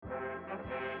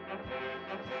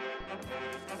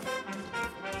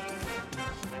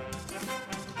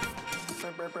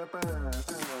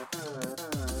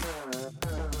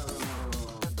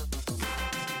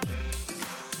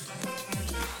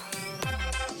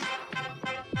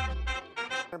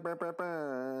Hey,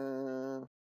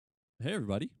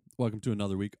 everybody. Welcome to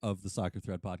another week of the Soccer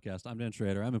Thread podcast. I'm Dan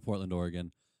Schrader. I'm in Portland,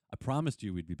 Oregon. I promised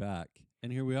you we'd be back,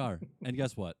 and here we are. And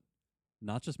guess what?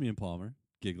 Not just me and Palmer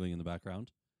giggling in the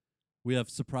background. We have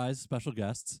surprise special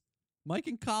guests. Mike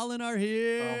and Colin are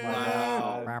here. Oh my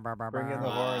God. Bring in the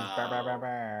horns. Bow, bow, bow,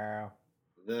 bow.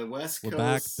 The West We're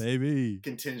Coast back, baby.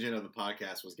 contingent of the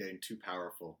podcast was getting too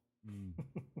powerful.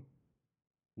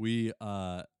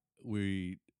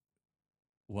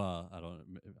 Well,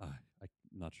 I'm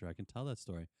not sure I can tell that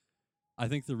story. I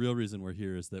think the real reason we're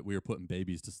here is that we were putting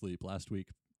babies to sleep last week,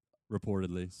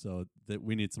 reportedly, so that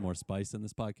we need some more spice in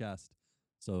this podcast.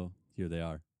 So here they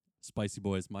are. Spicy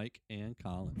boys, Mike and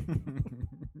Colin.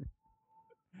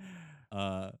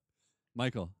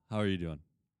 Michael, how are you doing?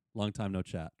 Long time no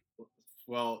chat.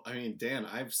 Well, I mean, Dan,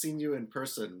 I've seen you in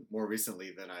person more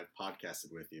recently than I've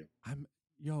podcasted with you.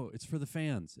 It's for the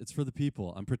fans. It's for the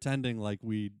people. I'm pretending like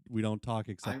we don't talk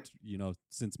except,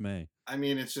 since May. I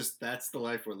mean, it's just that's the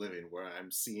life we're living, where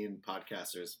I'm seeing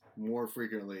podcasters more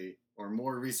frequently or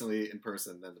more recently in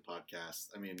person than the podcast.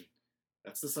 I mean,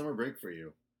 that's the summer break for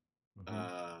you. Mm-hmm.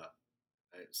 I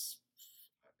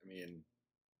mean,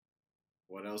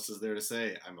 what else is there to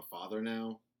say? I'm a father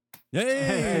now.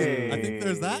 Hey! I think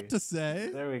there's that to say.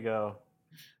 There we go.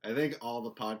 I think all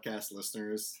the podcast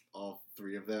listeners, all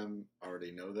three of them,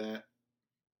 already know that,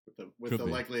 with the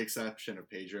likely exception of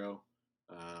Pedro,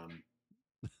 and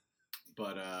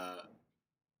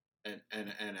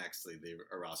actually the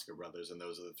Orozco brothers, and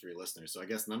those are the three listeners. So I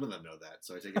guess none of them know that.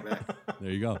 So I take it back.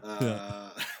 There you go.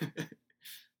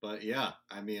 But yeah,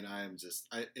 I mean,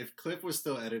 if Cliff was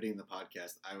still editing the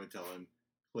podcast, I would tell him,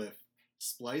 Cliff,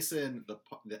 splice in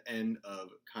the end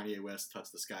of Kanye West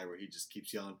 "Touch the Sky" where he just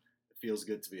keeps yelling, "Feels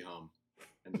good to be home,"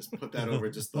 and just put that over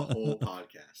just the whole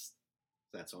podcast.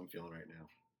 That's how I'm feeling right now.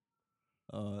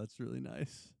 Oh, that's really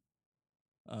nice.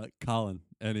 Colin,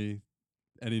 any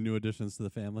new additions to the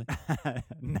family?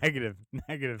 Negative.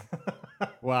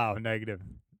 Wow, negative.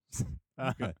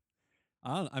 Okay.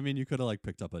 You could have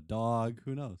picked up a dog.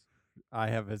 Who knows? I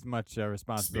have as much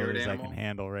responsibility as I can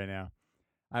handle right now.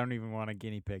 I don't even want a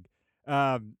guinea pig.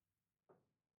 Since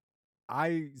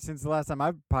the last time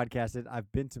I've podcasted, I've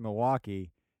been to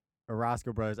Milwaukee.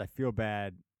 Orozco brothers, I feel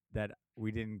bad that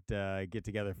we didn't get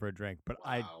together for a drink, but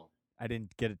Wow. I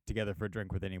didn't get together for a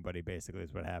drink with anybody. Basically,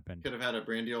 is what happened. Could have had a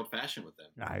brandy old fashioned with them.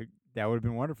 That would have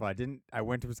been wonderful. I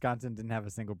went to Wisconsin, didn't have a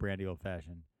single brandy old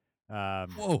fashioned.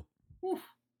 Whoa.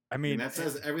 I mean, that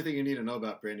says everything you need to know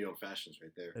about brandy old fashions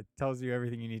right there. It tells you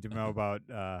everything you need to know about,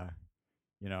 how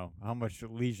much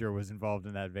leisure was involved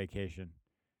in that vacation.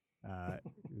 It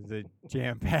was a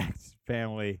jam-packed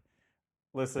family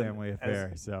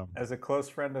affair. As a close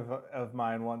friend of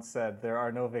mine once said, there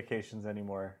are no vacations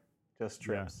anymore, just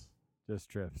trips. Yeah, just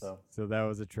trips. So that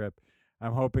was a trip.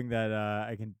 I'm hoping that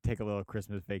I can take a little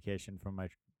Christmas vacation from my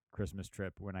Christmas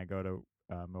trip when I go to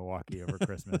Milwaukee over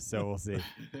Christmas. So we'll see.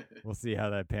 We'll see how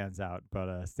that pans out.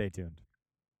 But stay tuned.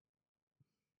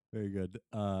 Very good.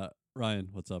 Ryan,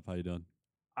 what's up? How you doing?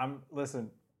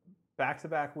 Listen,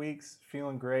 back-to-back weeks,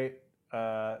 feeling great.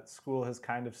 School has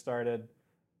kind of started.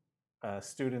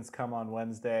 Students come on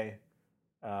Wednesday.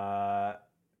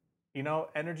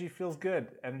 Energy feels good.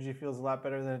 Energy feels a lot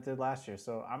better than it did last year.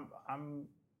 So I'm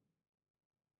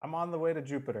on the way to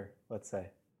Jupiter, let's say.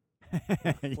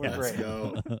 We're Let's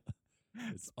go.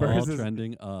 It's Spurs all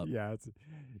trending up. Yeah,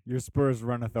 your Spurs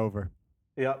runneth over.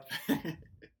 Yep.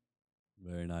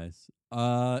 Very nice.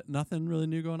 Nothing really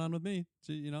new going on with me.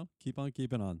 So, keep on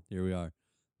keeping on. Here we are.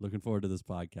 Looking forward to this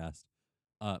podcast.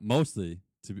 Mostly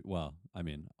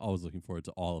always looking forward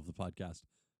to all of the podcast.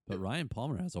 But Ryan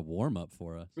Palmer has a warm-up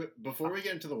for us. Before we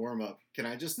get into the warm-up, can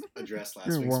I just address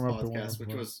last week's podcast,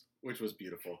 which was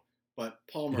beautiful. But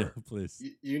Palmer, please.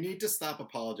 You need to stop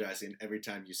apologizing every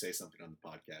time you say something on the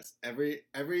podcast.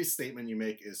 Every statement you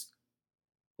make is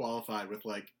qualified with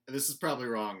this is probably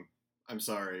wrong. I'm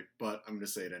sorry, but I'm going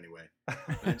to say it anyway.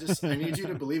 I need you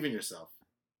to believe in yourself.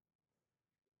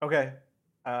 Okay.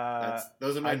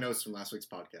 Those are my notes from last week's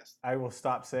podcast. I will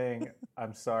stop saying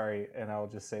I'm sorry, and I'll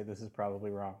just say this is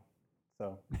probably wrong.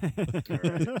 So, all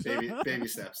right. Baby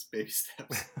steps.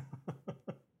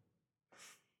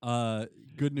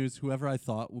 Good news. Whoever I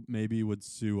thought maybe would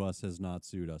sue us has not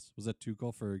sued us. Was that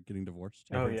Tuchel for getting divorced?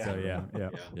 Oh yeah. So,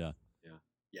 yeah.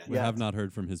 We have not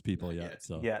heard from his people yet.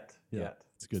 Yet.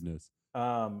 It's good news.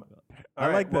 I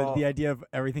like the idea of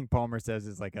everything Palmer says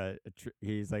is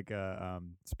he's like a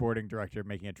sporting director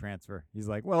making a transfer. He's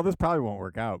like, well, this probably won't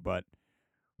work out, but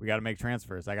we got to make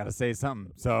transfers. I got to say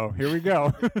something. So here we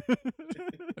go.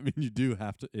 I mean, you do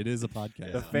have to. It is a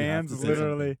podcast. The fans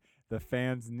literally the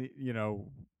fans,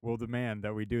 will demand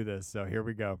that we do this. So here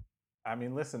we go. I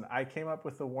mean, listen, I came up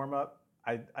with the warm up.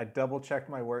 I double checked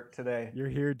my work today. You're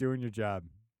here doing your job.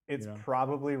 It's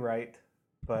probably right,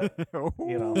 but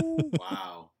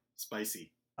Wow,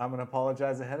 spicy. I'm gonna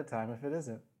apologize ahead of time if it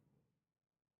isn't.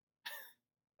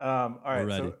 All right,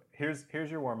 so here's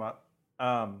your warm up.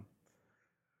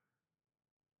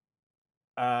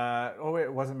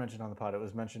 It wasn't mentioned on the pod. It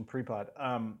was mentioned pre-pod.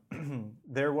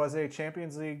 There was a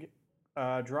Champions League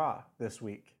draw this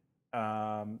week.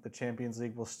 The Champions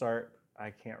League will start. I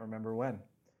can't remember when.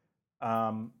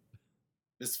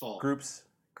 This fall. Groups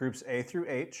A through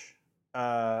H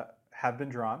have been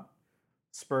drawn.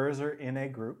 Spurs are in a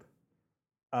group.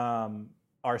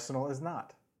 Arsenal is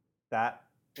not. That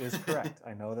is correct.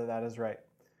 I know that is right.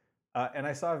 And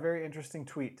I saw a very interesting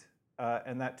tweet.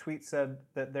 And that tweet said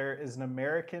that there is an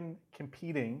American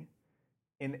competing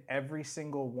in every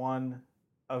single one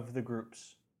of the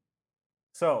groups.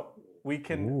 So we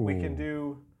can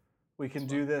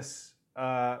do this.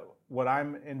 What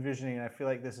I'm envisioning, and I feel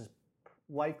like this is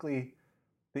likely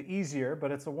the easier,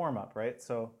 but it's a warm up, right?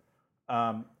 So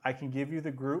I can give you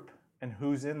the group and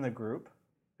who's in the group,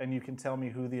 and you can tell me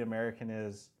who the American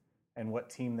is and what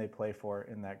team they play for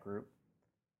in that group.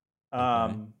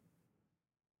 Okay.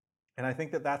 And I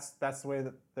think that's the way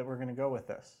that we're going to go with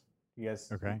this. You guys,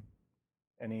 okay?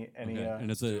 Any? Okay.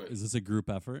 And is this a group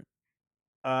effort?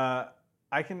 I'll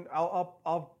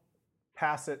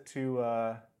pass it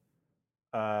to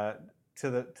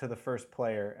the first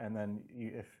player, and then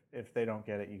if they don't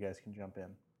get it, you guys can jump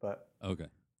in. But Okay.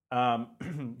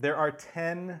 There are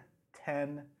 10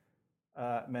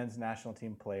 men's national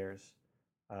team players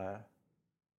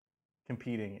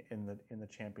competing in the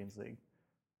Champions League.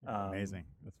 Amazing.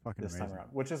 That's fucking this amazing. time around,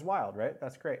 which is wild, right?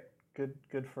 That's great.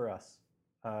 Good for us.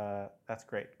 That's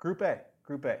great. Group A.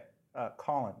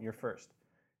 Colin, you're first.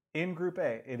 In Group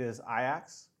A, it is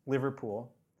Ajax,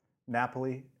 Liverpool,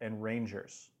 Napoli, and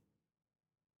Rangers.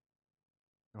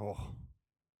 Oh,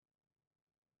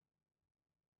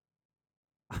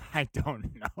 I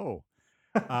don't know.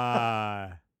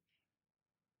 I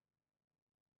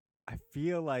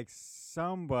feel like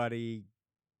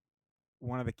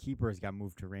one of the keepers got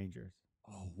moved to Rangers.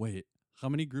 Oh wait, how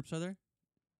many groups are there?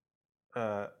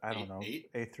 I don't know. Eight?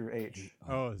 A through H.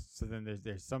 Oh, so then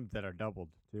there's some that are doubled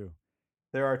too.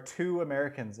 There are 2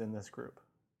 Americans in this group.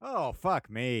 Oh, fuck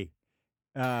me.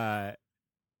 I'll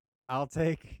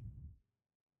take.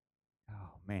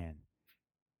 Oh man,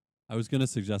 I was gonna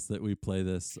suggest that we play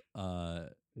this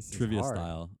this is trivia hard.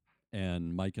 style,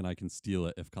 and Mike and I can steal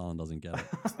it if Colin doesn't get it.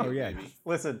 Oh yeah. Maybe.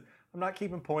 Listen, I'm not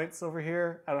keeping points over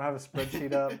here. I don't have a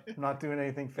spreadsheet up. I'm not doing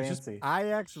anything just fancy.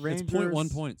 Ajax Rangers. It's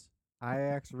 0.1 points.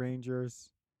 Ajax Rangers.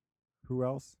 Who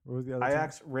else? What was the other?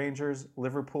 Ajax, Rangers,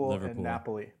 Liverpool, and Liverpool.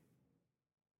 Napoli.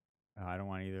 Oh, I don't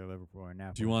want either Liverpool or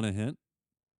Napoli. Do you want a hint?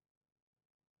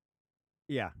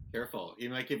 Yeah. Careful. He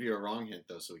might give you a wrong hint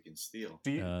though, so we can steal.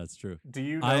 Do you That's true. do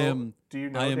you know? I am- Do you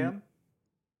know I am- Dan?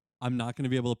 I'm not going to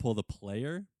be able to pull the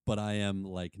player, but I am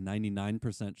like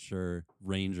 99% sure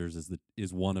Rangers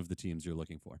is one of the teams you're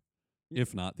looking for,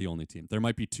 if not the only team. There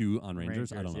might be 2 on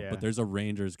Rangers. I don't Rangers, know, yeah. but there's a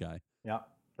Rangers guy. Yeah,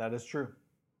 that is true.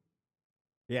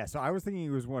 Yeah. So I was thinking he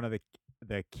was one of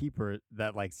the keeper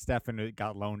that like Stefan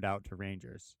got loaned out to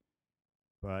Rangers,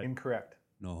 but Incorrect.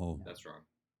 No, That's wrong.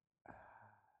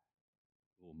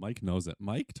 Ooh, Mike knows it.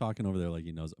 Mike talking over there like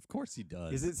he knows it. Of course he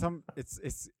does. is it some?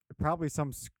 It's probably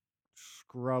some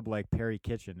scrub like Perry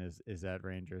Kitchen is at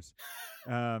Rangers.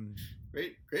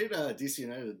 Great DC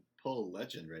United pull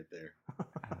legend right there.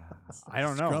 I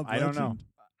don't know. Scrub I don't know. legend.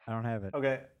 I don't have it.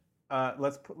 Okay,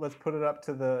 let's put it up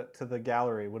to the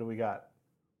gallery. What do we got?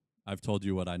 I've told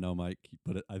you what I know, Mike.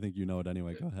 But I think you know it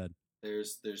anyway. Go ahead.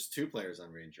 There's 2 players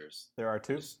on Rangers. There are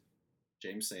 2. There's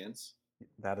James Sands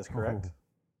That is correct.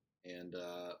 and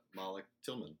Malik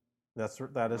Tillman. That is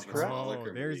That's correct. all. Oh,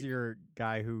 there's your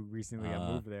guy who recently got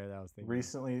moved there. That I was thinking.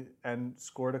 Recently, and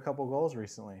scored a couple goals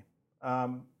recently.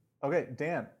 Okay,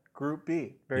 Dan, Group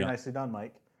B. Very Yeah. nicely done,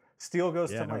 Mike. Steal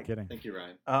goes Yeah, to no Mike. kidding. Thank you,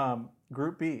 Ryan.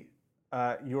 Group B.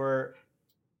 Your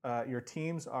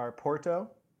teams are Porto,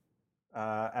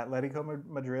 Atletico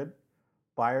Madrid,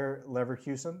 Bayer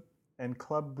Leverkusen, and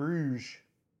Club Bruges.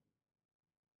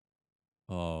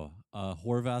 Oh,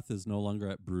 Horvath is no longer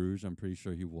at Bruges. I'm pretty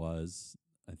sure he was.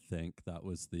 I think that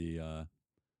was the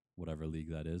whatever league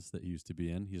that is that he used to be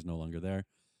in. He's no longer there.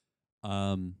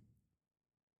 I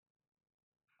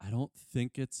don't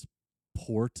think it's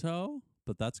Porto,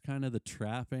 but that's kind of the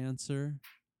trap answer.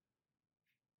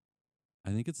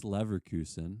 I think it's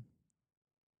Leverkusen.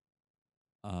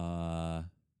 And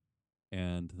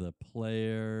the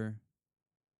player.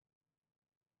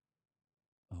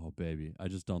 Oh, baby. I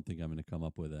just don't think I'm going to come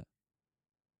up with it.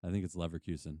 I think it's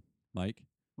Leverkusen. Mike?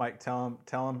 Mike, tell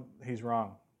him he's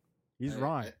wrong. He's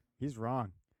wrong. He's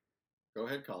wrong. Go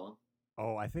ahead, Colin.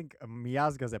 Oh, I think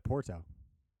Miazga's at Porto.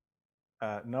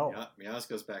 No.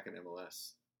 Miazga's back in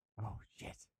MLS. Oh,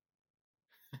 shit.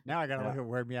 Now I got to look at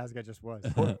where Miazga just was.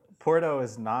 Porto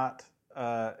is not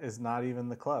even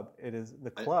the club. It is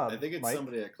the club. I think it's Mike,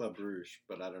 somebody at Club Bruges,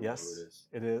 but I don't know who it is.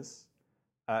 It is.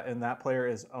 And that player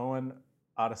is Owen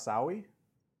Adasawi.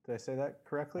 Did I say that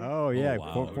correctly? Oh, yeah.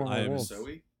 wow. Former Wolves.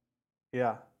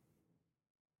 Yeah.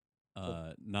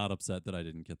 Not upset that I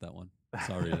didn't get that one.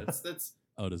 Sorry. that's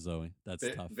Odazoe. That's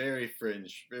tough. Very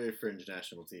fringe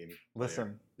national team.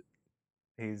 Listen,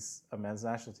 he's a men's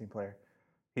national team player.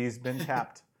 He's been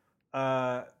capped.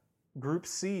 Group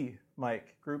C,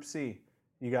 Mike. Group C.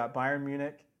 You got Bayern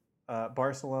Munich,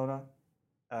 Barcelona,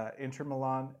 Inter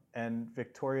Milan, and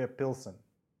Victoria Pilsen.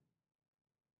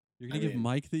 You're going to give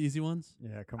Mike the easy ones?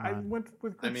 Yeah, come on. I went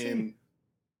with Group C.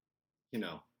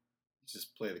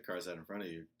 Just play the cards out in front of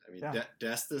you. I mean, Yeah.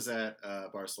 Dest is at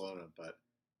Barcelona, but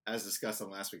as discussed on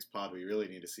last week's pod, we really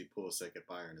need to see Pulisic at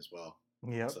Bayern as well.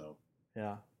 Yep. So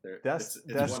yeah. it's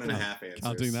 1.5 answers.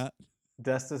 Counting that?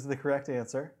 Dest is the correct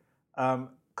answer.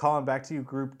 Colin, back to you.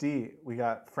 Group D. We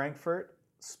got Frankfurt,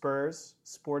 Spurs,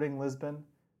 Sporting Lisbon,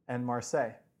 and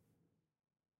Marseille.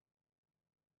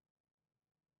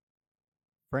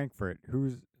 Frankfurt.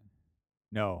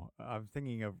 No, I'm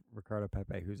thinking of Ricardo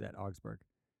Pepe, who's at Augsburg.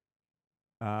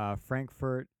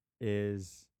 Frankfurt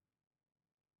is...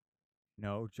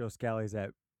 No, Joe Scally's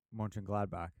at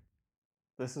Mönchengladbach.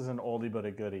 This is an oldie but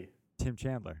a goodie. Tim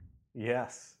Chandler.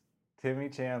 Yes, Timmy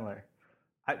Chandler.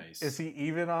 Nice. Is he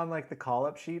even on like the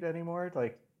call-up sheet anymore?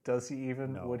 Like, does he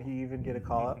even? No. Would he even get a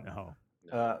call-up? No.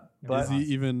 But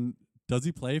Does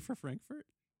he play for Frankfurt?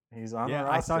 he's on the Yeah,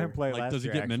 roster. I saw him play Like, last year. does he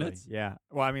get actually. minutes? Yeah.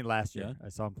 Well, I mean, last year. Yeah. I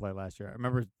saw him play last year. I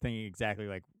remember thinking exactly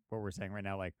like what we're saying right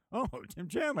now. Like, oh, Tim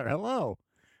Chandler, hello.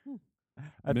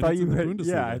 I Minutes thought you in the could.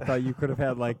 Yeah, I Bundesliga. thought you could have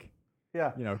had like,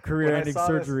 Yeah, career-ending saw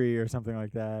this- surgery or something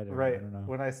like that. Or, right. I don't know.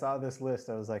 When I saw this list,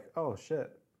 I was like, oh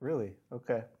shit, really?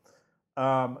 Okay.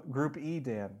 Group E,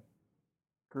 Dan.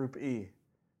 Group E.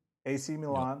 AC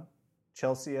Milan,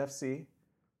 Chelsea FC,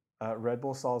 Red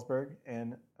Bull Salzburg,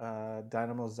 and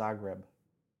Dynamo Zagreb.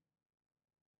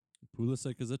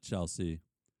 Pulisic is at Chelsea.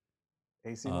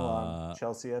 AC Milan,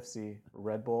 Chelsea FC,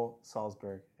 Red Bull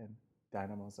Salzburg, and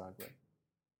Dynamo Zagreb.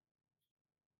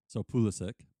 So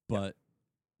Pulisic, but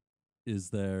is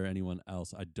there anyone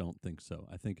else? I don't think so.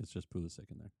 I think it's just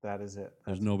Pulisic in there. That is it.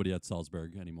 There's nobody at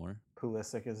Salzburg anymore.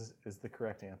 Pulisic is the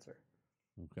correct answer.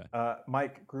 Okay.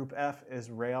 Mike, Group F is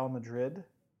Real Madrid,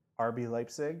 RB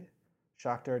Leipzig,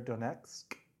 Shakhtar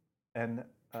Donetsk, and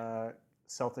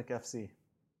Celtic FC.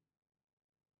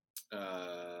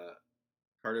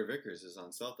 Carter Vickers is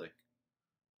on Celtic.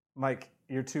 Mike,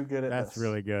 you're too good at That's this.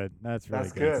 really good. That's really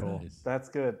That's good. good. Cole. Nice. That's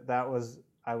good. I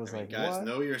was Guys, what?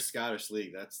 know your Scottish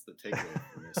league. That's the takeaway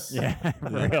from this. Yeah,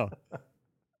 for real.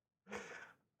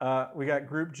 We got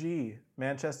Group G,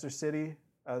 Manchester City.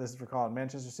 This is for Colin.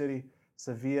 Manchester City,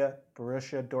 Sevilla,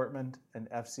 Borussia Dortmund, and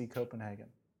FC Copenhagen.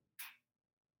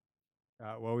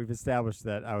 Well, we've established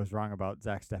that I was wrong about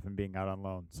Zach Steffen being out on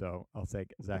loan, so I'll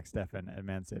take Zach Steffen at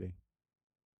Man City.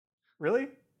 Really?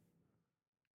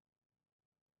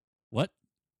 What?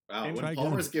 Wow, And when try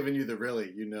Palmer's again. giving you the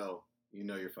really, you know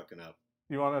you're fucking up.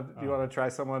 You want to try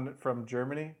someone from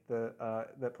Germany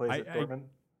that plays at Dortmund?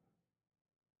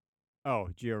 Oh,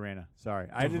 Gio Reyna. Sorry,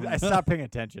 I stopped paying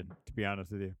attention. To be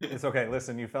honest with you. It's okay.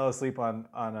 Listen, you fell asleep on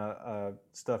a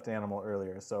stuffed animal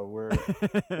earlier, so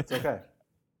it's okay.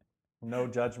 No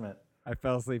judgment. I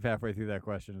fell asleep halfway through that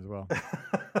question as well.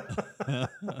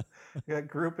 We got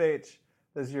Group H.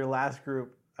 This is your last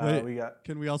group. Wait, we got.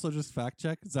 Can we also just fact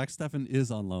check? Zach Steffen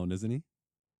is on loan, isn't he?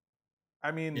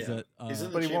 I mean, Yeah. That, He's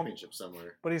in but the he won't- championship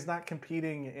somewhere. but he's not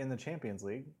competing in the Champions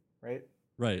League, right?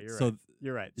 right. You're So right.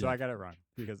 You're right. So yeah. I got it wrong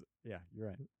because you're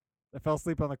right. I fell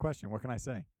asleep on the question. What can I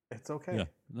say? It's okay. yeah,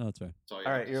 no, that's right. That's all,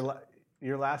 All right,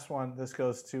 your last one. This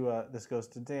goes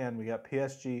to Dan. We got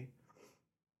PSG.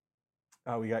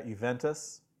 We got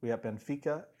Juventus. We got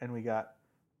Benfica, and we got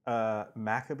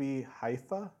Maccabi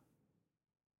Haifa.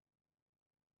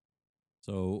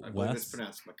 So I believe it's Wes,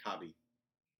 pronounced Maccabi.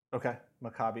 Okay,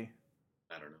 Maccabi.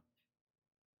 I don't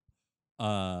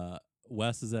know.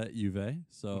 Wes is at Juve,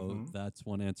 so Mhm. that's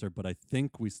one answer. But I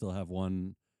think we still have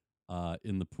one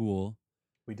in the pool,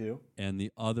 We do. and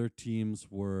the other teams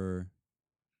were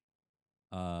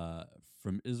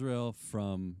from Israel.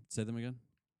 Say them again.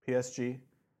 PSG,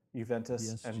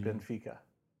 Juventus, and PSG. Benfica.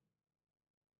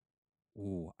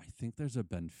 Oh, I think there's a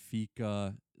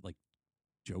Benfica, like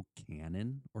Joe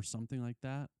Cannon or something like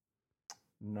that?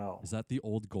 No. Is that the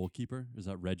old goalkeeper? Is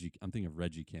that Reggie? I'm thinking of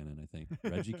Reggie Cannon, I think.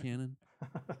 Reggie Cannon?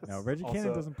 No, Reggie Cannon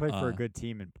Also, doesn't play for a good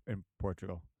team in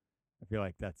Portugal. I feel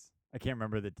like I can't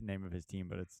remember the name of his team,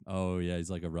 but it's Oh, yeah,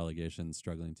 he's like a relegation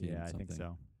struggling team. yeah, I think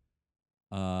so.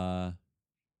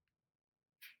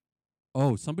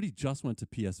 Somebody just went to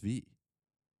PSV.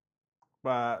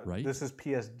 Right? This is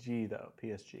PSG though.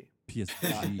 PSG.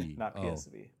 PSG. Not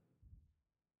PSV.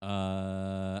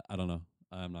 I don't know.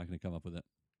 I'm not going to come up with it.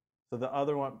 So the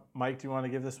other one, Mike, do you want to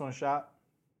give this one a shot?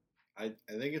 I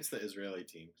think it's the Israeli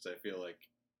team because I feel like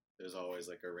there's always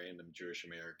like a random Jewish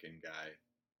American guy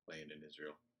playing in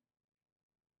Israel.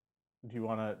 Do you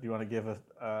want to give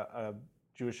a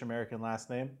Jewish American last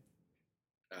name?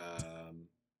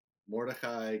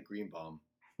 Mordechai Greenbaum.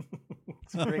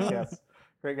 It's a great guess.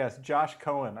 Great guess. Josh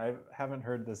Cohen. I haven't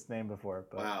heard this name before,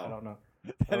 but Wow. I don't know.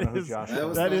 I don't know who Josh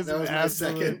Cohen is.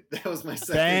 That was my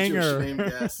second Jewish name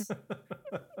guess.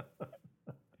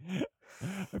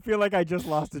 I feel like I just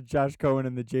lost to Josh Cohen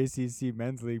in the JCC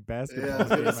Men's League basketball. Yeah, I was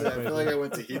gonna say, I feel like I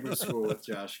went to Hebrew school with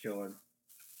Josh Cohen.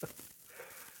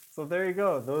 So there you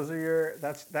go. Those are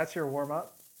that's your warm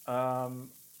up.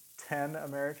 10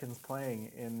 Americans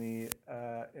playing in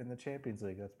the Champions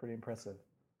League. That's pretty impressive.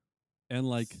 And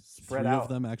like Spread 3 out. of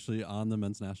them actually on the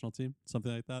men's national team,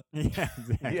 something like that. Yeah,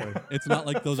 exactly. Yeah. It's not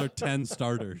like those are 10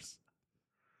 starters.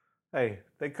 Hey,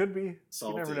 they could be.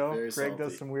 Salty, you never know. very Greg salty.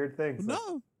 does some weird things.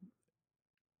 No,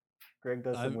 Greg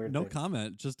does some weird no things.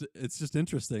 comment. It's just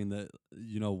interesting that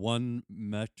one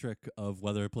metric of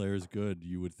whether a player is good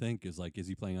you would think is like, is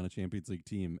he playing on a Champions League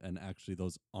team? And actually,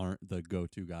 those aren't the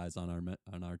go-to guys on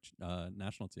our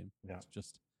national team. Yeah. It's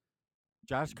just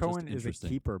Josh Cohen is a interesting.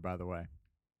 keeper, by the way.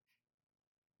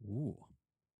 ooh.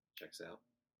 Checks out.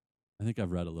 I think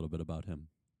I've read a little bit about him.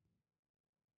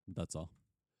 That's all.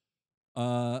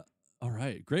 All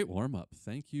right, great warm up.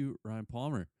 Thank you, Ryan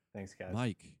Palmer. Thanks, guys.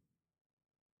 Mike.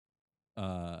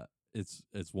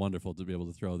 It's wonderful to be able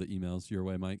to throw the emails your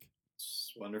way, Mike.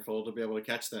 It's wonderful to be able to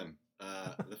catch them.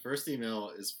 The first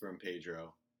email is from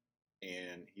Pedro,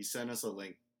 and he sent us a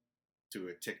link to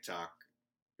a TikTok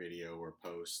video or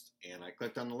post, and I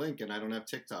clicked on the link, and I don't have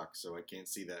TikTok, so I can't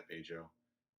see that, Pedro.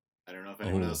 I don't know if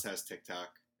anyone else has TikTok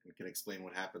and can explain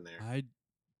what happened there. I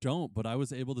don't, but I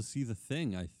was able to see the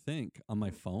thing, I think, on my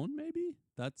phone, maybe?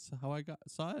 That's how I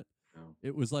saw it. Oh.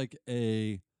 It was like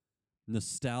a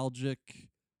nostalgic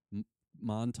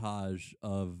montage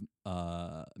of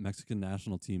Mexican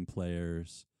national team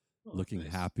players Oh, looking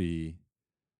nice. happy.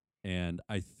 And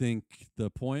I think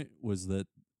the point was that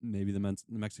maybe the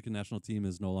Mexican national team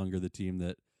is no longer the team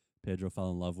that Pedro fell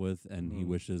in love with, and he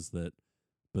wishes that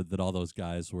all those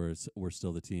guys were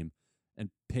still the team. And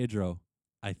Pedro,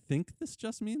 I think this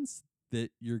just means that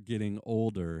you're getting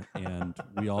older, and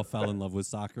we all fell in love with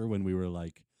soccer when we were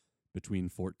like between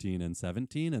 14 and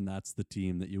 17, and that's the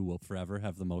team that you will forever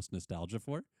have the most nostalgia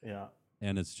for. Yeah.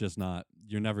 And it's just not,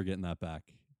 you're never getting that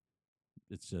back.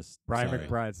 It's just Brian sorry.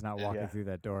 McBride's not walking Yeah. through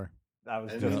that door. I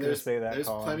was I just mean, going to say that. there's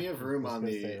Colin. plenty of room I was on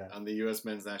gonna say that. the U.S.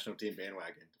 men's national team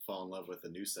bandwagon to fall in love with a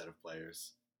new set of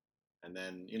players, and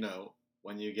then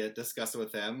when you get disgusted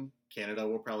with them, Canada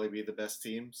will probably be the best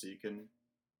team, so you can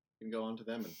go on to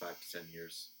them in 5 to 10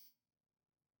 years.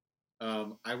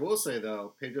 I will say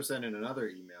though, Pedro sent in another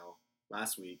email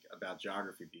last week about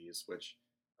geography bees, which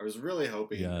I was really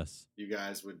hoping Yes. you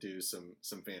guys would do some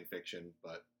fan fiction,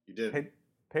 but you didn't. Hey,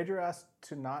 Pedro asked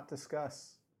to not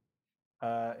discuss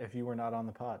if you were not on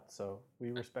the pod, so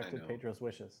we respected know. Pedro's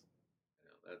wishes.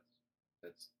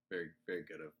 That's very, very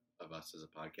good of us as a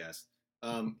podcast.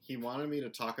 He wanted me to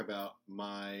talk about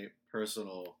my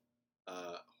personal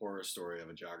horror story of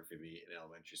a geography bee in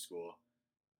elementary school,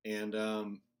 and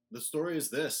the story is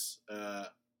this: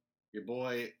 your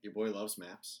boy loves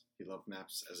maps. He loved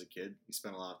maps as a kid. He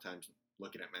spent a lot of time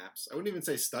looking at maps. I wouldn't even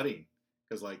say studying,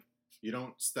 because you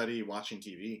don't study watching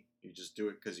TV. You just do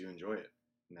it because you enjoy it,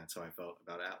 and that's how I felt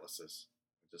about atlases.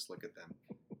 I just look at them,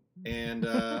 and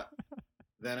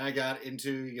then I got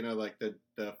into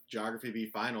the geography bee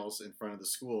finals in front of the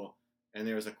school, and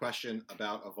there was a question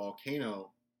about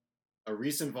a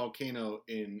recent volcano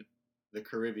in the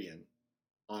Caribbean,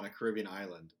 on a Caribbean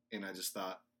island, and I just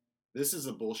thought, this is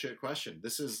a bullshit question.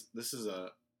 This is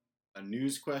a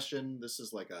news question. This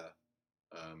is like a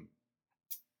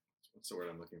what's the word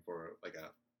I'm looking for? Like a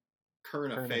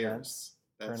current affairs. Events.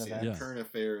 That's Current it. events. Current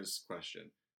affairs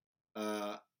question.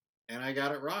 And I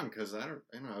got it wrong because I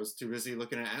was too busy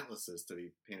looking at atlases to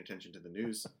be paying attention to the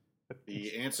news.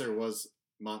 The answer was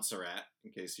Montserrat,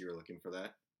 in case you were looking for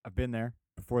that. I've been there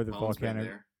before the Colin's been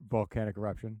there. volcanic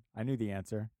eruption. I knew the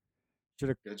answer.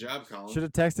 Good job, Colin. Should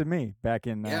have texted me back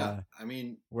in Yeah, I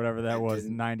mean, whatever that was,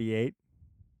 98.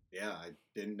 Yeah, I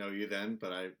didn't know you then,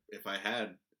 but if I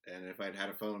had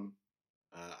a phone,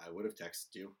 I would have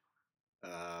texted you.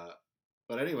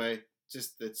 But anyway,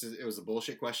 it was a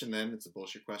bullshit question then. It's a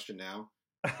bullshit question now.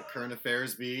 The current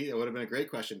affairs bee. It would have been a great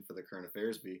question for the current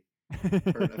affairs bee.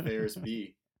 Current affairs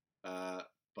bee.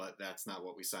 But that's not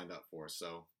what we signed up for.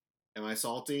 So, am I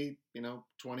salty?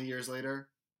 20 years later,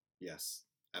 yes,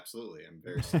 absolutely. I'm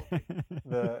very salty.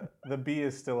 The bee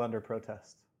is still under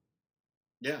protest.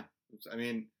 Yeah, I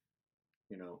mean,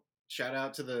 shout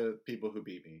out to the people who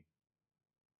beat me,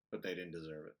 but they didn't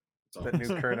deserve it. That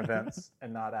knew current events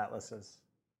and not atlases.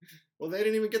 Well, they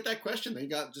didn't even get that question. They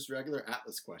got just regular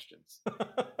Atlas questions.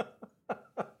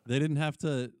 They didn't have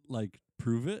to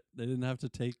prove it. They didn't have to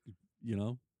take,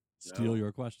 steal No.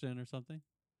 your question or something.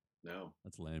 No,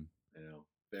 That's lame. I know,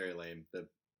 very lame.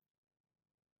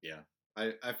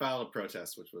 I filed a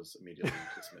protest, which was immediately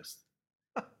dismissed.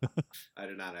 I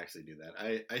did not actually do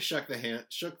that. I shook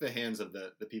the hands of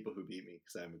the people who beat me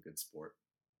because I'm a good sport.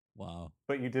 Wow.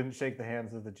 But you didn't shake the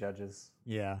hands of the judges.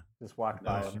 Yeah. Just walked No,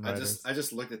 by them. I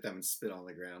just looked at them and spit on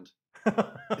the ground.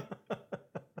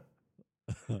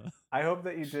 I hope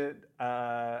that you did.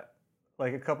 A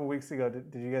couple weeks ago,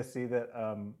 did you guys see that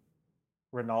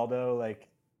Ronaldo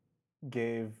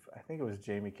gave? I think it was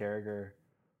Jamie Carragher,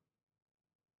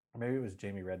 or maybe it was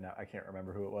Jamie Redknapp. I can't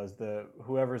remember who it was.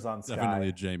 Whoever's on Sky. Definitely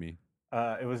a Jamie.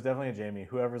 It was definitely a Jamie.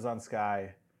 Whoever's on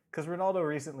Sky. Because Ronaldo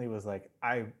recently was like,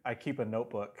 I keep a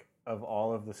notebook of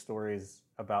all of the stories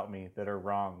about me that are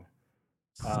wrong.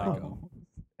 Psycho.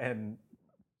 And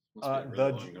Must be a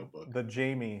really long notebook. the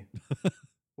Jamie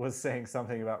was saying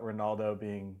something about Ronaldo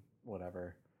being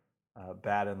whatever,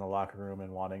 bad in the locker room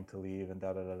and wanting to leave and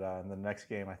da da da da. And the next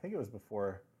game, I think it was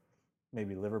before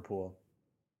maybe Liverpool,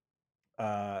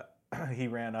 he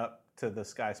ran up to the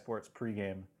Sky Sports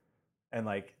pregame and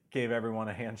gave everyone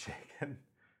a handshake. And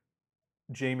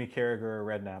Jamie Carragher or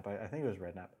Redknapp, I think it was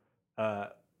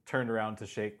Redknapp, turned around to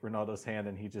shake Ronaldo's hand,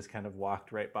 and he just kind of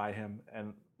walked right by him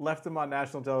and left him on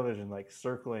national television,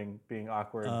 circling, being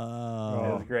awkward. Oh.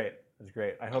 It was great. It was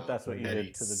great. I hope that's what you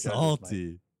did to the judges. Salty.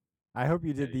 Mike. I hope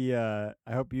you did I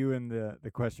hope you and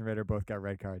the question writer both got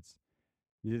red cards.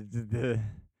 You did the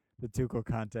Tuchel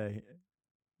Conte.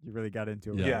 You really got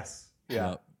into it. Yeah. Yes. Yeah.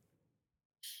 Yep.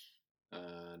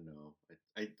 No.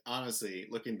 I honestly,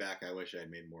 looking back, I wish I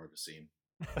had made more of a scene.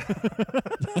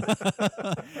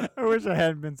 I wish I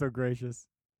hadn't been so gracious.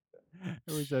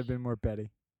 I wish I'd been more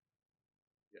petty.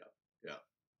 Yeah.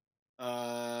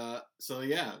 So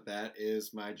yeah, that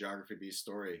is my Geography B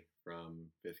story from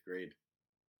 5th grade.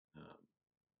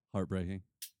 Heartbreaking.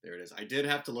 There it is. I did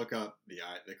have to look up the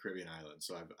Caribbean island,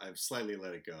 so I've slightly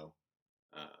let it go,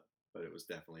 but it was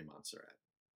definitely Montserrat.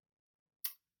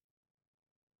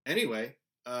 Anyway,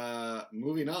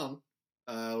 moving on.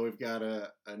 We've got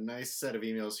a nice set of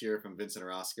emails here from Vincent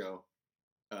Orozco.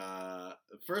 The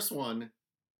first one, I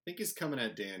think, is coming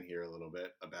at Dan here a little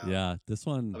bit about this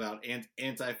one about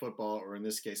anti-football, or in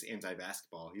this case,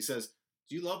 anti-basketball. He says,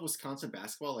 "Do you love Wisconsin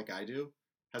basketball like I do?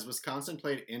 Has Wisconsin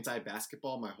played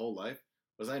anti-basketball my whole life?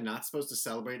 Was I not supposed to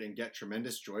celebrate and get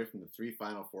tremendous joy from the 3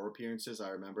 Final Four appearances? I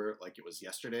remember like it was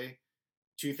yesterday.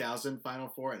 2000 Final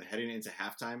Four, and heading into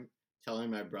halftime, telling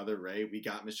my brother Ray we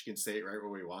got Michigan State right where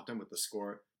we want them with the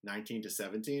score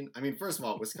 19-17. I mean, first of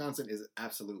all, Wisconsin is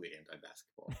absolutely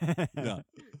anti-basketball. Yeah.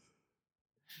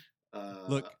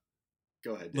 Look.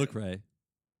 Go ahead, Dan. Look, Ray.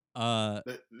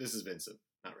 This is Vincent,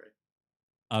 not Ray.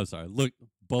 I'm sorry. Look,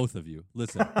 both of you.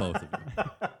 Listen, both of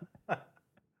you.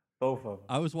 Both of them.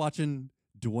 I was watching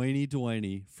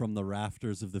Dwayne from the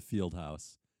rafters of the field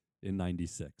house in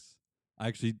 96.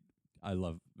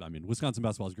 Wisconsin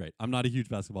basketball is great. I'm not a huge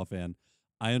basketball fan.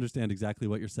 I understand exactly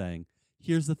what you're saying.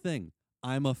 Here's the thing.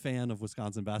 I'm a fan of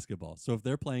Wisconsin basketball. So if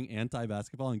they're playing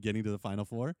anti-basketball and getting to the Final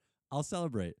Four, I'll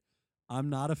celebrate. I'm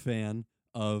not a fan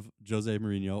of Jose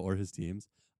Mourinho or his teams.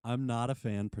 I'm not a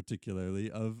fan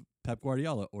particularly of Pep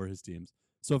Guardiola or his teams.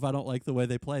 So if I don't like the way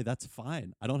they play, that's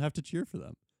fine. I don't have to cheer for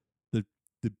them.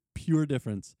 The pure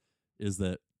difference is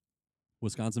that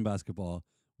Wisconsin basketball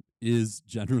is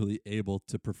generally able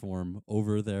to perform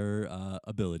over their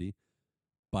ability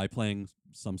by playing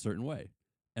some certain way.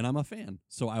 And I'm a fan,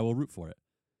 so I will root for it.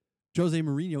 Jose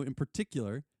Mourinho, in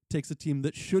particular, takes a team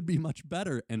that should be much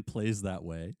better and plays that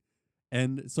way.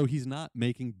 And so he's not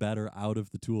making better out of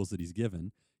the tools that he's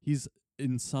given. He's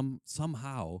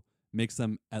somehow makes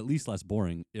them at least less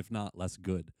boring, if not less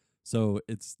good. So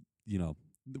it's,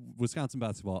 Wisconsin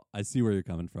basketball, I see where you're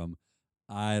coming from.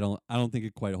 I don't think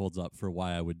it quite holds up for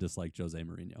why I would dislike Jose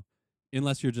Mourinho.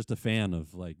 Unless you're just a fan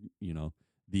of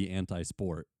the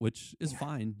anti-sport, which is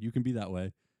fine. You can be that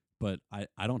way, but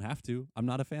I don't have to. I'm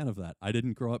not a fan of that. I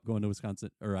didn't grow up going to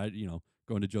Wisconsin, or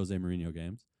going to Jose Mourinho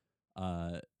games,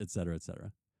 et cetera, et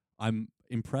cetera. I'm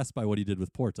impressed by what he did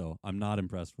with Porto. I'm not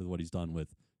impressed with what he's done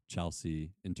with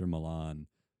Chelsea, Inter Milan,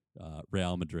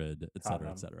 Real Madrid, et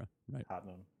cetera, et cetera. Right.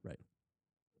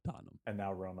 Tottenham. And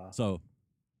now Roma. So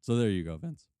there you go,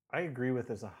 Vince. I agree with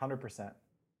this 100%.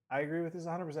 I agree with this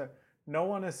 100%. No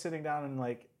one is sitting down and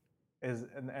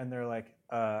and they're like,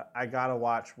 I gotta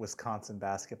watch Wisconsin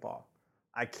basketball.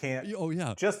 I can't. Oh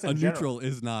yeah. Just in a general. neutral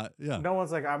is not. Yeah. No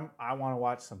one's like, I want to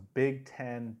watch some Big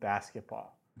Ten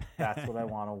basketball. That's what I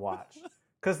want to watch.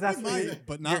 Because that's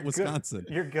but not Wisconsin.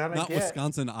 You're gonna not get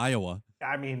Wisconsin, Iowa.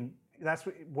 I mean, that's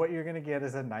what you're gonna get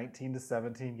is a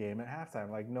 19-17 game at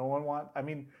halftime. Like no one wants. I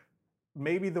mean,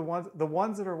 maybe the ones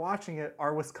that are watching it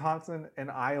are Wisconsin and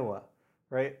Iowa,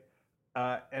 right?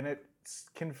 And it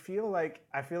can feel like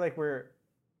I feel like we're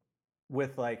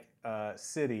with like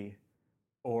City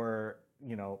or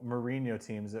Mourinho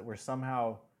teams that were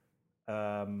somehow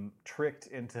tricked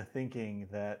into thinking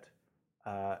that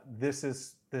this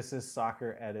is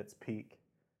soccer at its peak,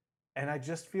 and I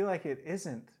just feel like it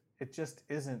isn't. It just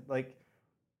isn't. Like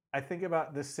I think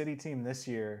about this City team this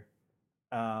year,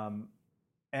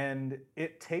 and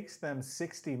it takes them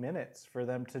 60 minutes for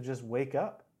them to just wake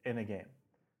up in a game.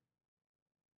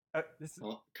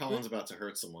 Colin's about to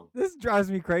hurt someone. This drives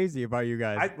me crazy about you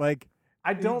guys.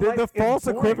 I don't the false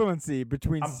boring. equivalency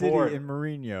between I'm City bored. and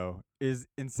Mourinho is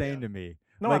insane to me.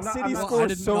 No, like I'm not, City I'm not,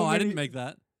 scores so many. I didn't make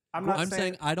that. I'm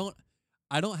saying I don't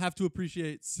have to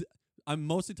appreciate. I'm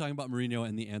mostly talking about Mourinho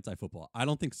and the anti-football. I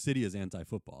don't think City is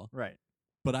anti-football. Right.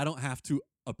 But I don't have to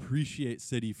appreciate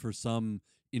City for some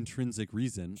intrinsic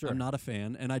reason. Sure. I'm not a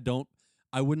fan, and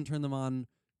I wouldn't turn them on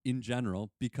in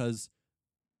general because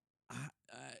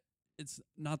it's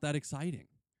not that exciting.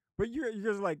 But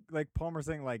you're like Palmer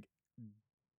saying like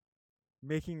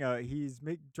making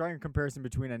drawing a comparison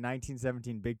between a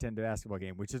 1917 Big Ten basketball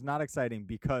game, which is not exciting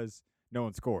because no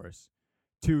one scores,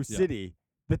 to City,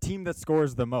 the team that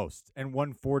scores the most and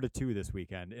won 4-2 this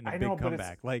weekend in a big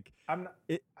comeback. Like I'm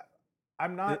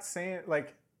not saying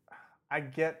like I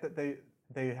get that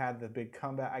they had the big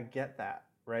comeback. I get that,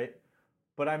 right?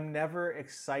 But I'm never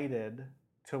excited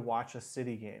to watch a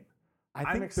City game.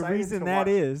 I think the reason that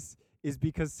is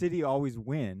because City always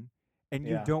win, and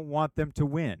you don't want them to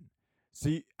win. So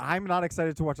I'm not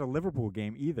excited to watch a Liverpool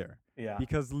game either. Yeah.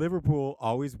 Because Liverpool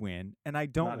always win, and I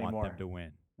don't want them to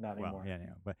win. Not anymore. Yeah,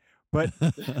 but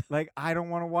like I don't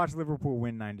want to watch Liverpool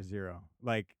win 9-0.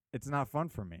 Like it's not fun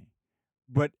for me.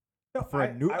 But for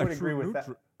I would agree with that.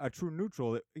 A true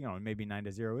neutral, maybe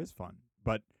 9-0 is fun.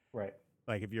 But right,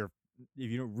 like if you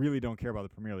really don't care about the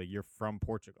Premier League, you're from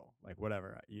Portugal, like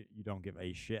whatever, you don't give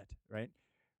a shit, right?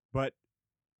 But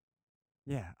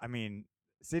yeah, I mean,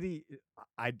 City,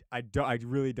 I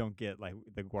really don't get like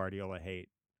the Guardiola hate.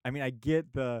 I mean, I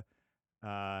get the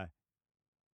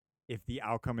if the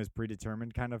outcome is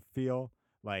predetermined kind of feel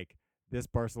like this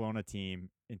Barcelona team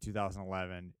in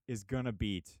 2011 is gonna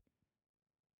beat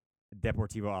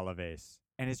Deportivo Alaves,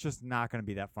 and it's just not gonna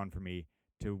be that fun for me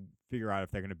to figure out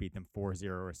if they're gonna beat them 4-0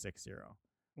 or 6-0.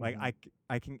 Like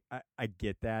I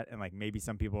get that, and like maybe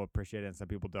some people appreciate it and some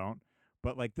people don't.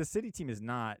 But like the City team is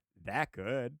not that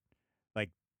good. Like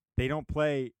they don't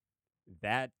play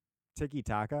that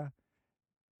tiki-taka.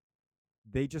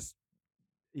 They just,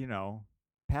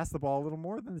 pass the ball a little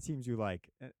more than the teams you like.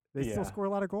 They still score a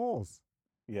lot of goals.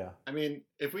 Yeah. I mean,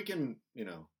 if we can,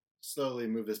 slowly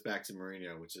move this back to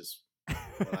Mourinho, which is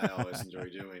what I always enjoy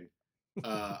doing.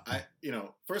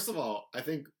 First of all, I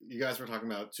think you guys were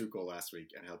talking about Tuchel last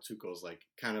week and how Tuchel's like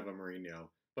kind of a Mourinho,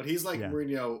 but he's like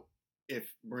Mourinho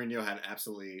if Mourinho had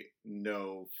absolutely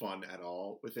no fun at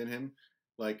all within him.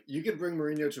 Like you could bring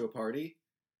Mourinho to a party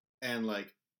and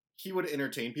like he would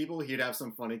entertain people. He'd have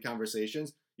some funny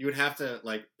conversations. You would have to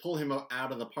like pull him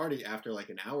out of the party after like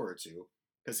an hour or two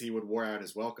because he would wear out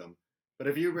his welcome. But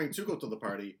if you bring Tuchel to the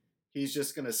party, he's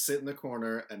just going to sit in the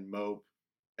corner and mope,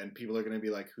 and people are going to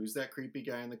be like, who's that creepy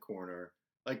guy in the corner?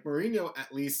 Like Mourinho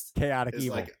at least chaotic is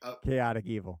evil. like chaotic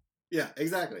evil. Yeah,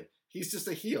 exactly. He's just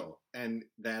a heel, and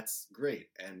that's great,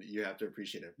 and you have to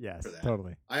appreciate him for that.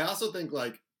 Totally. I also think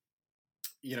like,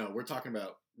 we're talking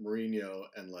about Mourinho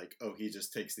and like, oh, he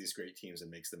just takes these great teams and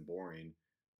makes them boring.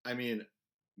 I mean,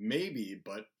 maybe,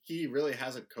 but he really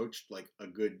hasn't coached like a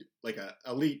good, like a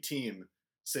elite team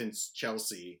since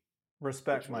Chelsea.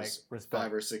 Respect, Mike. Respect.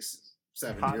 5 or 6,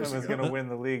 7 years Tottenham ago. is going to win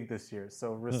the league this year,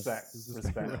 so respect.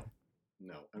 Respect.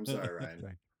 No, I'm sorry,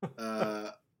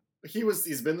 Ryan.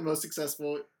 He's been the most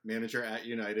successful manager at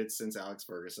United since Alex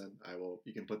Ferguson.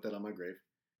 You can put that on my grave.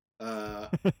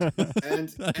 And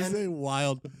That is a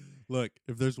wild look.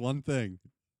 If there's one thing,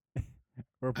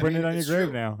 We're putting mean, it on your it's grave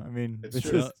true. now. I mean, it's it's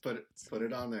true. just Put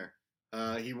it on there.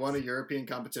 He won a European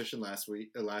competition last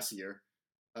year.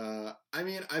 I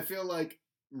mean, I feel like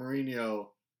Mourinho,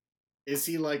 is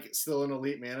he like still an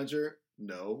elite manager?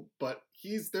 No, but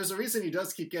there's a reason he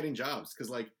does keep getting jobs, because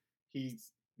like he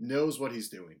knows what he's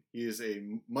doing. He is a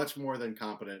much more than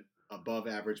competent, above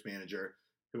average manager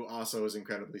who also is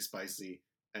incredibly spicy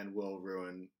and will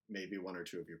ruin maybe one or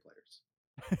two of your players.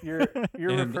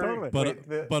 You're And-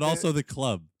 referring, but also the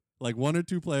club, like one or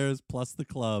two players plus the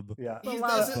club. yeah. He A lot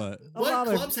doesn't. But a What lot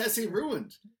of- clubs has he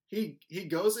ruined? He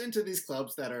goes into these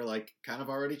clubs that are like kind of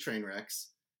already train wrecks,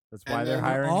 that's and why they're then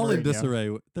hiring all in Mourinho.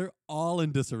 disarray. They're all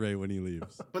in disarray when he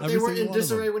leaves. but Every they were single in one of them.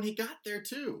 disarray when he got there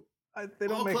too. They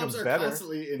don't All make clubs him are better.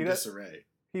 constantly in He does- disarray.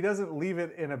 He doesn't leave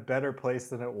it in a better place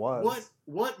than it was.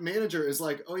 What manager is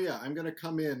like, oh yeah, I'm gonna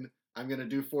come in, I'm gonna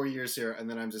do 4 years here, and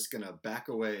then I'm just gonna back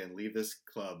away and leave this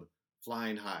club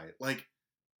flying high? Like,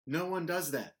 no one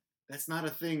does that. That's not a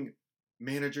thing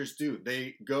managers do.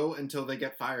 They go until they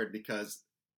get fired because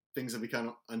things have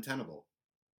become untenable.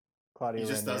 Claudio He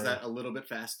just does Ranieri. that a little bit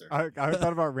faster. I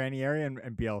thought about Ranieri and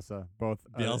Bielsa, both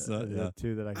Bielsa, the yeah.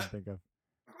 two that I can think of.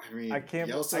 I mean, I can't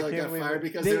Bielsa believe got fired it.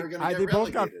 because they were going to get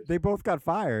relegated. They both got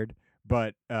fired,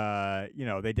 but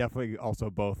they definitely also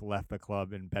both left the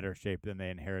club in better shape than they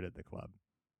inherited the club.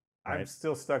 I'm right?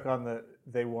 still stuck on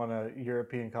they won a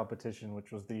European competition,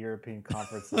 which was the European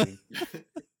Conference League.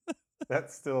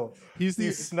 That's still He's you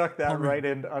the snuck that Palmer- right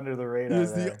in under the radar.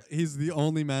 he's the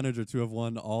only manager to have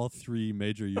won all 3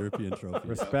 major European trophies.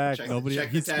 Respect. Check, Nobody- check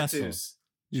he's the special. tattoos.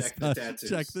 He's Check the special. tattoos.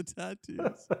 Check the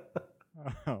tattoos.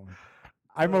 Oh.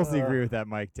 I mostly agree with that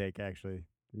Mike take, actually.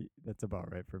 That's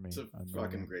about right for me. It's a on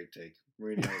fucking Mourinho. great take.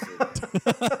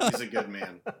 Mourinho's he's a good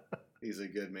man. He's a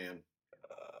good man.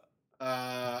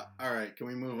 All right, can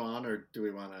we move on, or do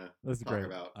we want to That's talk great.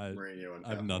 about Mourinho and I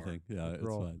have Pep more? nothing. Yeah, it's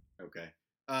roll. fine.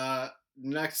 Okay.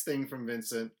 Next thing from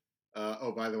Vincent.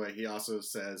 Oh, by the way, he also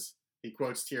says, he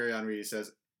quotes Thierry Henry. He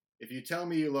says, "If you tell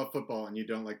me you love football and you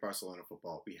don't like Barcelona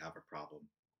football, we have a problem."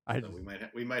 So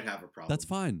we might have a problem. That's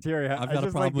fine. Thierry, I've I got a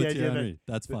just like problem the with Thierry idea Henry.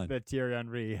 That's fine. that Thierry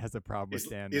Henry has a problem with He's,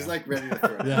 Dan. he's now. like ready to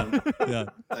throw it Yeah, down. yeah.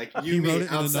 Like He you wrote me it in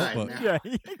a outside notebook. now.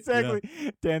 Yeah,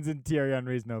 exactly. Dan's in Thierry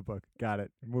Henry's notebook. Got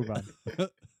it. Move on.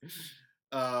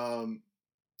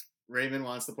 Raymond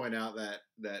wants to point out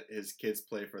that his kids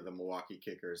play for the Milwaukee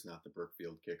Kickers, not the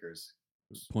Brookfield Kickers.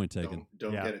 Point taken.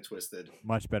 Don't Yeah. get it twisted.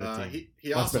 Much better team. He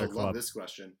Much also better club. loved this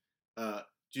question.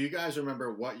 Do you guys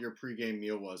remember what your pregame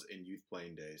meal was in youth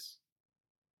playing days?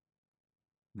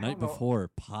 Night know. before,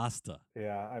 pasta.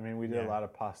 Yeah, I mean, we did Yeah. a lot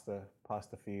of pasta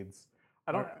feeds.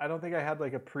 I don't think I had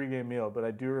like a pregame meal, but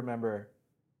I do remember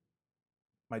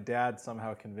my dad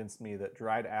somehow convinced me that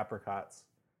dried apricots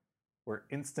were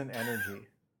instant energy.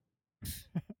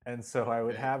 And so I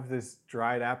would Okay. have this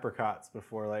dried apricots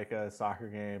before like a soccer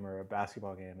game or a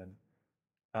basketball game,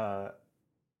 and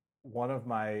one of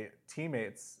my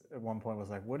teammates at one point was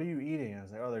like, "What are you eating?" I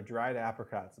was like, "Oh, they're dried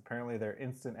apricots. Apparently they're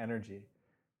instant energy."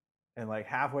 And like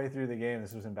halfway through the game,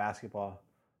 this was in basketball,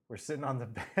 we're sitting on the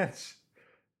bench,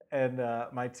 and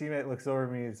my teammate looks over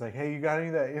at me. He's like, "Hey, you got any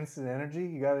of that instant energy?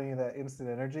 You got any of that instant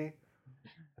energy?"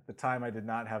 At the time, I did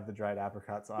not have the dried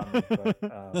apricots on me,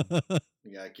 but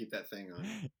You gotta keep that thing on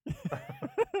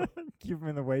Keep him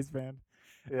in the waistband.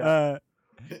 yeah.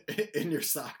 in your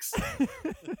socks.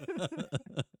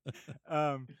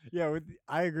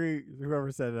 I agree.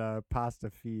 Whoever said pasta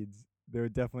feeds, there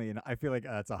would definitely, and I feel like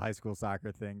that's a high school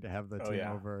soccer thing to have the Oh, team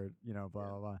yeah. over, blah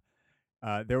blah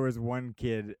blah. There was one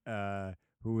kid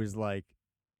who was like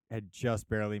had just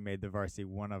barely made the varsity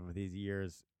one of these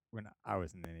years when I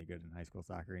wasn't any good in high school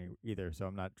soccer either. So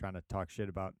I'm not trying to talk shit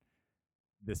about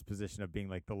this position of being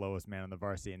like the lowest man on the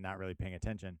varsity and not really paying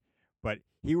attention. But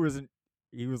he wasn't.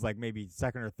 He was like maybe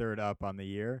second or third up on the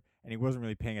year, and he wasn't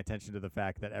really paying attention to the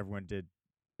fact that everyone did.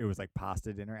 It was like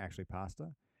pasta dinner, actually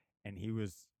pasta, and he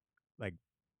was like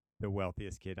the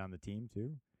wealthiest kid on the team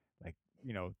too. Like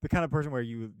the kind of person where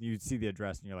you see the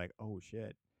address and you're like, oh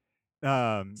shit.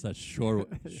 It's that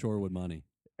Shorewood money.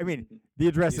 I mean, the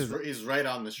address He's right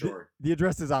on the shore. the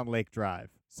address is on Lake Drive,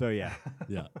 so yeah.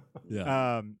 Yeah,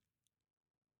 yeah.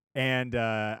 And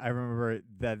I remember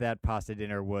that pasta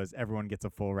dinner was everyone gets a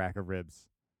full rack of ribs.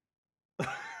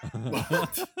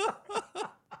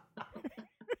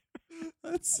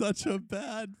 That's such a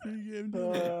bad pregame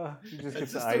dinner. You just It's get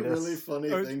just the a really itis. funny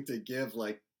Oh, thing to give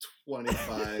like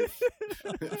 25,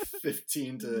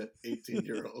 15 to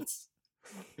 18-year-olds.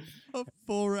 A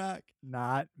full rack.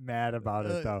 Not mad about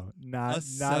it though. Not A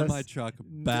semi truck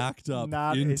backed up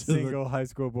Not into a single high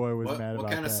school boy was mad What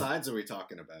about kind of that. sides are we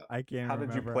talking about? I can't How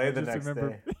remember. did you play I the just next remember,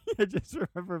 day? I just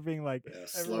remember being like, Yeah,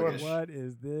 Everyone- sluggish. "What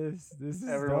is this? This is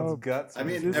Everyone's dope." guts. I were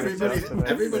mean, just everybody adjusted the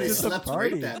next everybody day. It's just a slept party.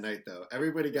 great that night though.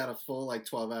 Everybody got a full like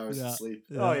 12 hours Yeah. of sleep.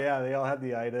 Oh yeah, they all had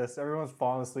the itis. Everyone's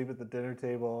falling asleep at the dinner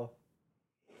table.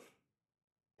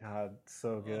 God,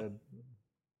 so good.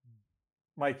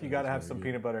 Mike, you That got to was have very some good.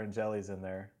 peanut butter and jellies in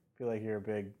there. I feel like you're a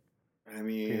big I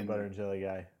mean, peanut butter and jelly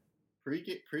guy.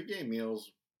 pre-game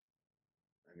meals.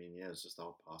 I mean, yeah, it's just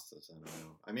all pastas. I don't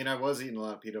know. I mean, I was eating a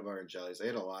lot of peanut butter and jellies. I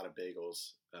ate a lot of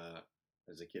bagels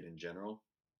as a kid in general,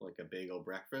 like a bagel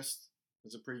breakfast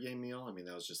as a pre-game meal. I mean,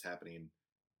 that was just happening,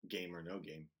 game or no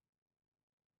game.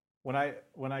 When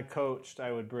I coached,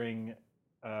 I would bring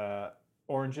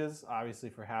oranges, obviously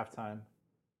for halftime,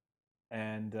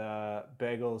 and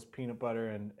bagels, peanut butter,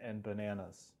 and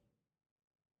bananas.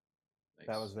 Nice.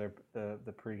 That was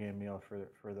the pregame meal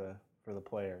for the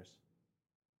players.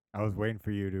 I was waiting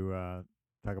for you to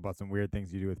talk about some weird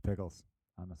things you do with pickles.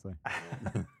 Honestly,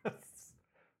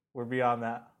 We're beyond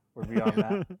that. We're beyond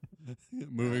that.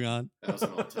 Moving on. That was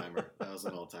an all-timer. That was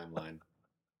an all-time line.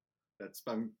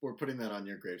 We're putting that on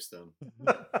your gravestone.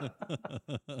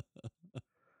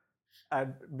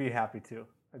 I'd be happy to.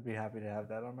 I'd be happy to have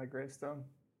that on my gravestone.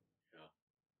 Yeah.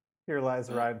 Here lies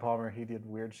Ryan Palmer. He did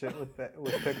weird shit with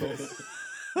pickles.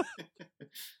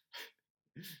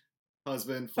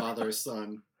 Husband, father,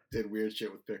 son did weird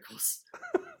shit with pickles.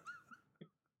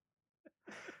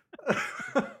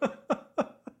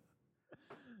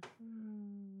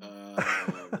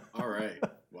 All right.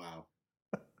 Wow.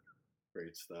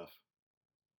 Great stuff.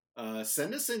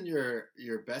 Send us in your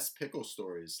best pickle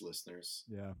stories, listeners,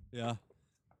 yeah. Yeah.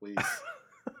 please.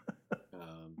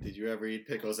 Did you ever eat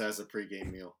pickles as a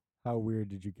pregame meal? How weird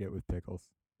did you get with pickles?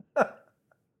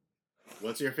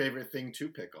 What's your favorite thing to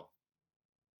pickle?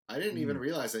 I didn't even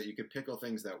realize that you could pickle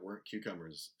things that weren't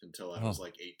cucumbers until I was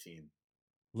like 18.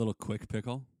 Little quick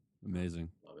pickle. Amazing.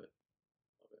 Love it.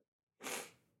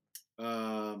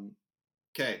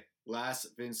 Okay, last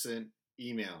Vincent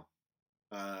email.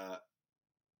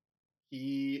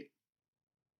 He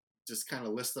just kind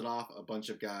of listed off a bunch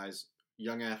of guys,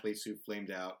 young athletes who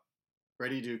flamed out.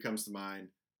 Freddie Dew comes to mind.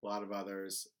 A lot of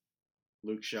others.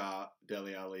 Luke Shaw,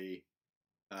 Dele Alli,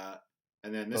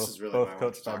 and then this is really both why I wanted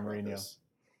coached to talk by about Mourinho. this.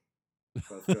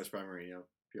 Both coached by Mourinho.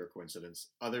 Pure coincidence.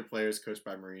 Other players coached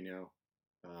by Mourinho.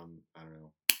 I don't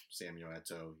know. Samuel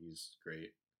Eto'o, he's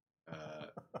great. I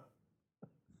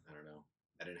don't know.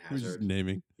 Eden We're just Hazard,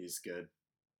 naming. he's good.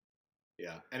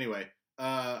 Yeah. Anyway,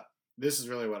 this is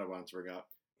really what I wanted to bring up.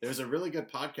 There's a really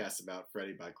good podcast about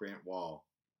Freddie by Grant Wall.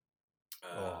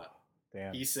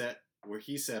 Damn. He said,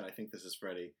 I think this is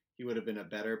Freddie, he would have been a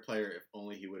better player if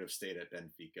only he would have stayed at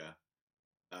Benfica.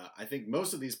 I think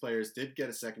most of these players did get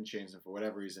a second chance and for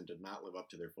whatever reason did not live up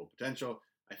to their full potential.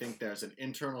 I think there's an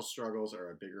internal struggles are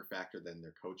a bigger factor than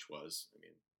their coach was. I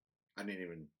mean, I didn't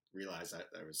even realize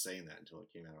I was saying that until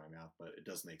it came out of my mouth, but it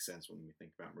does make sense when we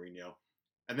think about Mourinho.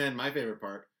 And then my favorite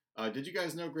part, did you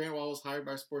guys know Grant Wall was hired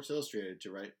by Sports Illustrated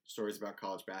to write stories about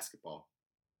college basketball?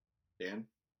 Dan?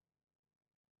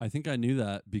 I think I knew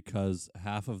that because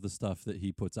half of the stuff that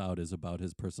he puts out is about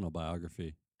his personal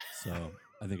biography. So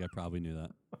I think I probably knew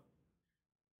that.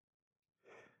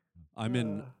 I'm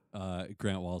in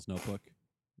Grant Wall's notebook.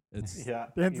 It's Yeah.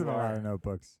 Dan's you in a lot are. of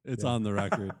notebooks. it's Yeah. on the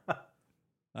record.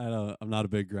 I'm not a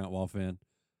big Grant Wall fan.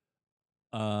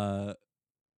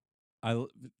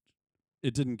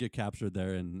 It didn't get captured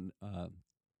there in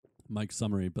Mike's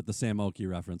summary, but the Sam Oakey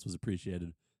reference was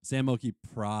appreciated. Sam Oakey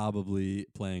probably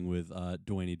playing with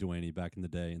Dwayne back in the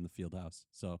day in the field house.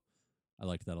 So I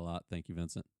liked that a lot. Thank you,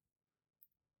 Vincent.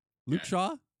 Luke Okay.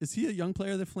 Shaw, is he a young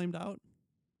player that flamed out?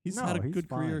 He's No, had a he's good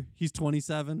career. fine. He's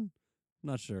 27. I'm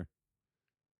not sure.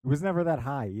 It was never that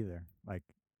high either. Like,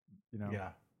 you know.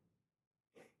 Yeah.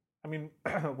 I mean,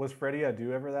 was Freddie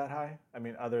Adu ever that high? I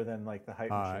mean, other than like the hype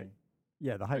machine.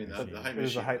 Yeah, the hype mean, the machine. hype It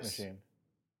was the machine hype was- machine.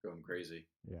 Going crazy.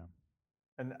 Yeah.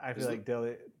 And I Is feel like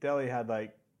Dele had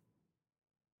like,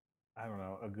 I don't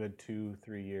know, a good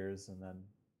 2-3 years, and then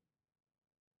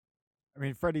I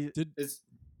mean, Freddie.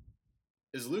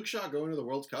 Is Luke Shaw going to the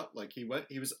World Cup? Like he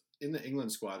was in the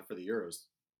England squad for the Euros.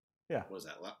 Yeah. What was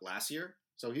that last year?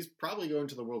 So he's probably going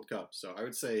to the World Cup. So I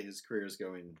would say his career is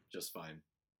going just fine.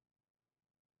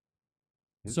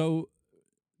 So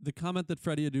the comment that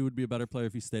Freddie Adu would be a better player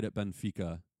if he stayed at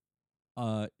Benfica,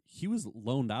 he was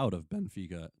loaned out of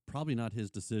Benfica. Probably not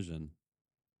his decision.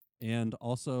 And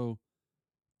also,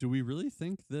 do we really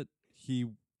think that he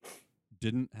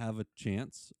didn't have a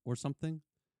chance or something?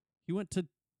 He went to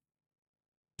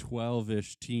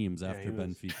 12-ish teams Yeah, after he was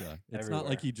Benfica. It's not everywhere.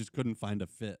 like he just couldn't find a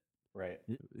fit. Right.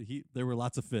 There were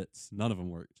lots of fits. None of them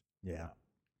worked. Yeah.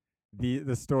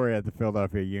 The story at the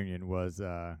Philadelphia Union was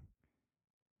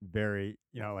very,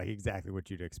 like exactly what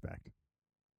you'd expect.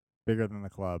 Bigger than the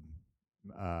club.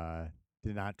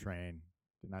 Did not train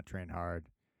hard,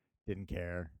 didn't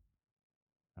care.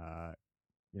 Had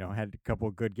a couple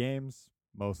of good games,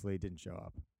 mostly didn't show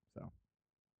up. So,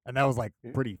 and that was like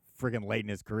pretty friggin' late in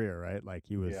his career, right? Like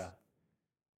he was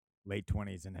late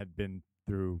 20s and had been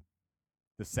through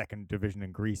the second division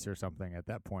in Greece or something at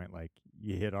that point. Like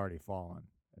he had already fallen,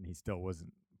 and he still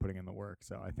wasn't putting in the work.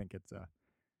 So I think it's a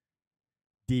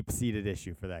deep-seated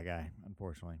issue for that guy,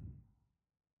 unfortunately.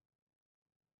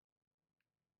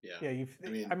 Yeah. Yeah.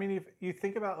 I mean, if you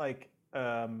think about like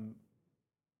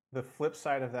the flip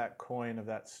side of that coin of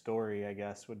that story, I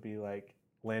guess, would be like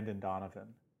Landon Donovan,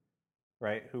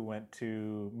 right? Who went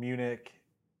to Munich,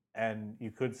 and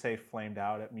you could say flamed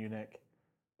out at Munich,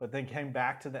 but then came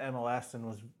back to the MLS and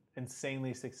was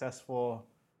insanely successful.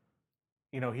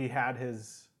 He had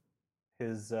his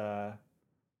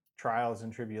trials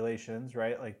and tribulations,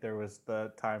 right? Like there was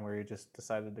the time where he just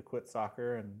decided to quit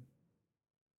soccer and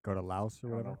go to Laos or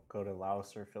whatever. Go to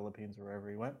Laos or Philippines or wherever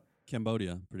he went.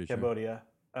 Cambodia, pretty sure. Cambodia.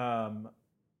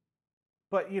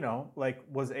 But like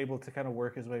was able to kind of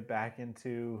work his way back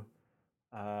into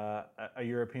a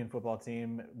European football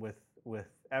team with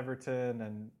Everton,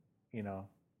 and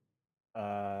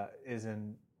is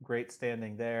in great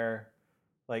standing there.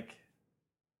 Like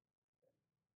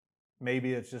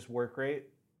maybe it's just work rate.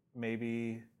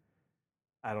 Maybe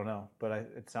I don't know, but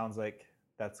it sounds like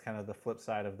that's kind of the flip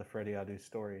side of the Freddie Adu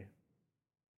story.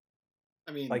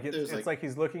 I mean, like it's like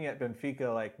he's looking at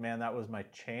Benfica like, man, that was my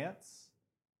chance,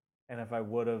 and if I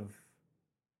would have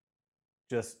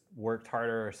just worked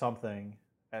harder or something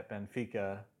at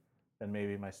Benfica, then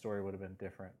maybe my story would have been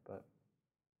different. But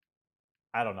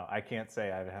I don't know. I can't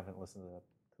say. I haven't listened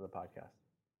to the podcast.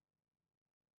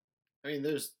 I mean,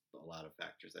 there's a lot of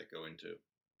factors that go into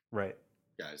right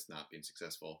guys not being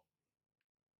successful.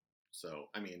 So,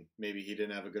 I mean, maybe he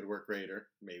didn't have a good work rate, or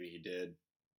maybe he did.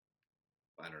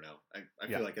 I don't know. I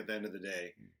feel like at the end of the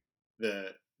day,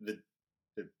 the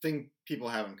thing people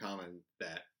have in common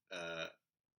that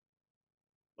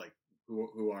like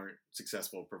who aren't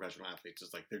successful professional athletes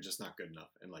is like they're just not good enough,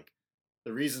 and like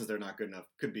the reasons they're not good enough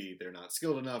could be they're not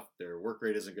skilled enough, their work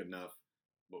rate isn't good enough,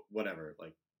 whatever.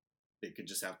 Like they could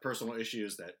just have personal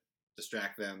issues that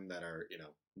distract them that are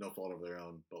no fault of their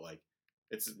own, but like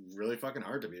it's really fucking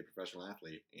hard to be a professional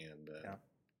athlete, and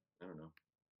I don't know.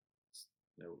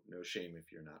 No shame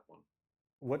if you're not one.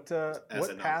 As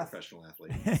a non-professional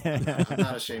athlete, I'm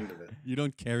not ashamed of it. You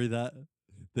don't carry the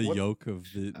yoke of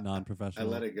the non-professional. I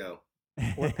let it go.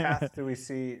 What path do we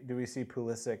see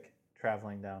Pulisic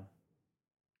traveling down?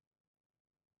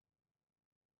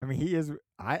 I mean, he is.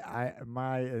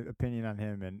 My opinion on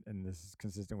him, and this is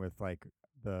consistent with like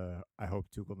I hope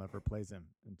Tuchel never plays him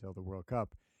until the World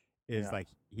Cup, is like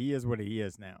he is what he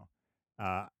is now.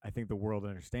 I think the world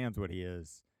understands what he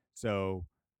is, so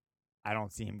I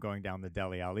don't see him going down the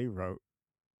Dele Alli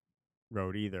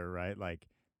road either, right? Like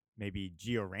maybe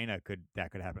Gio Reyna could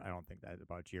happen. I don't think that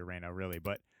about Gio Reyna really,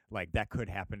 but like that could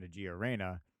happen to Gio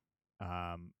Reyna.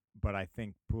 But I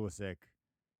think Pulisic,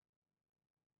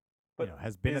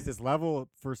 has been at this level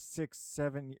for 6,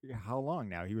 7. How long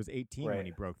now? He was 18 when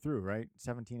he broke through, right?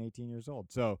 17, 18 years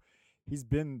old. So he's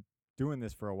been doing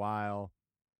this for a while.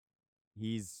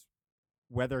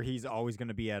 Whether he's always going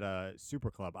to be at a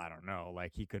super club, I don't know.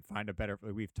 Like he could find a better.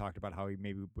 We've talked about how he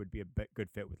maybe would be a good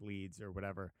fit with Leeds or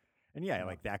whatever. And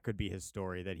like that could be his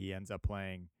story, that he ends up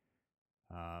playing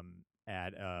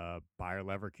at Bayer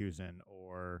Leverkusen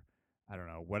or I don't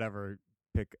know, whatever.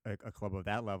 Pick a club of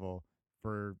that level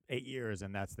for 8 years,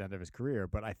 and that's the end of his career.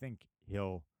 But I think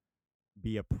he'll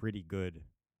be a pretty good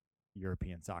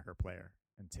European soccer player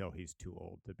until he's too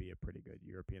old to be a pretty good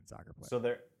European soccer player. So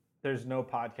there's no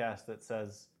podcast that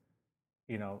says,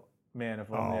 man,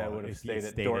 if only I would have stayed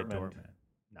at Dortmund.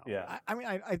 No. Yeah. I mean,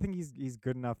 I think he's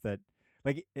good enough that,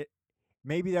 like,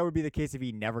 maybe that would be the case if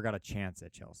he never got a chance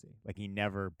at Chelsea. Like, he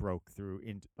never broke through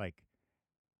into, like,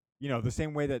 the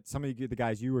same way that some of the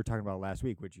guys you were talking about last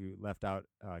week, which you left out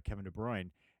Kevin De Bruyne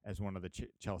as one of the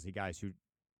Chelsea guys who,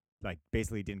 like,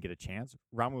 basically didn't get a chance.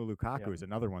 Romelu Lukaku is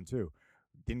another one, too.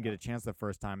 Didn't get a chance the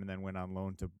first time and then went on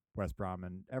loan to West Brom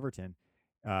and Everton.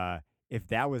 If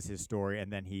that was his story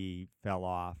and then he fell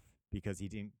off because he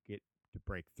didn't get to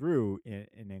break through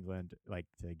in England, like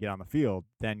to get on the field,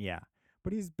 then yeah.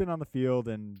 But he's been on the field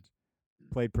and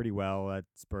played pretty well at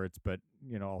spurts, but,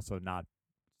 also not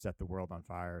set the world on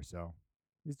fire. So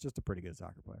he's just a pretty good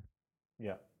soccer player.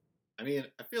 Yeah. I mean,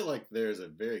 I feel like there's a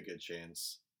very good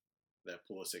chance that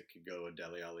Pulisic could go a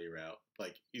Dele Alli route.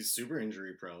 Like, he's super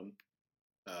injury prone.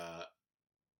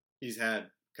 He's had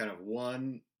kind of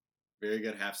one very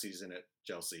good half season at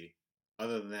Chelsea.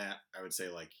 Other than that, I would say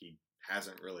like he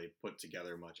hasn't really put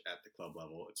together much at the club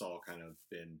level. It's all kind of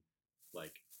been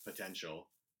like potential.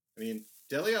 I mean,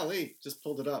 Dele Alli just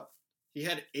pulled it up. He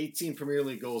had 18 Premier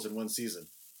League goals in one season.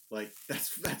 Like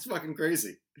that's fucking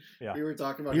crazy. Yeah. We were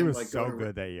talking about He him was like so going to,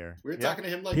 good that year. we were talking to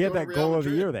him like He had going that to Real goal of the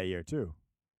Madrid. year that year too.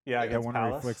 Yeah, That against That one where he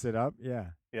Palace. flicks it up. Yeah,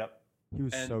 Yep. he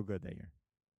was And- so good that year.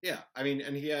 Yeah, I mean,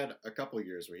 and he had a couple of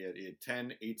years where he had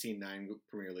 10, 18, 9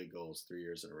 Premier League goals 3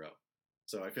 years in a row.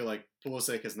 So I feel like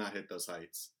Pulisic has not hit those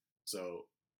heights. So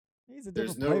He's a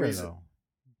There's different no player reason. though.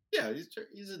 yeah,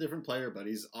 he's a different player, but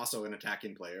he's also an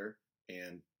attacking player,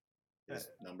 and his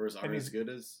numbers aren't he's- as good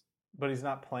as. But he's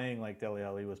not playing like Dele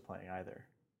Alli was playing either.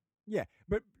 Yeah,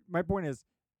 but my point is,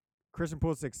 Christian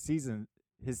Pulisic's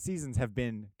his seasons have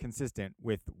been consistent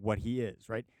with what he is,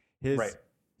 right? Right.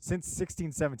 Since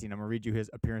 16-17, I'm going to read you his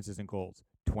appearances and goals.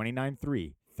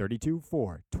 29-3,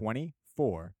 32-4,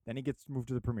 24. Then he gets moved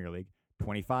to the Premier League.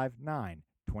 25-9,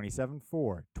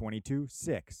 27-4,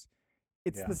 22-6.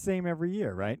 It's Yeah. the same every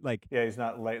year, right? Like Yeah, he's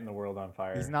not lighting the world on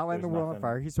fire. he's not letting the There's world on nothing-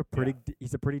 fire.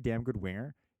 He's a pretty damn good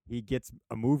winger. He gets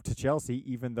a move to Chelsea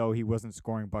even though he wasn't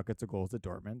scoring buckets of goals at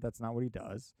Dortmund. That's not what he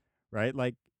does, right?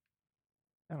 Like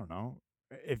I don't know.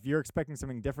 If you're expecting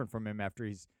something different from him after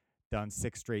he's done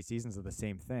 6 straight seasons of the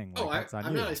same thing, like that's on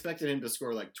I'm you. not expecting him to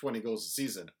score like 20 goals a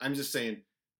season. I'm just saying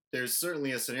there's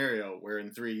certainly a scenario where in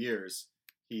 3 years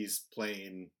he's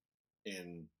playing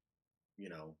in,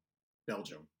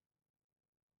 Belgium.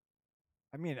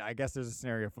 I mean, I guess there's a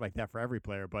scenario for like that for every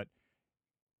player, but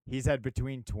he's had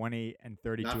between 20 and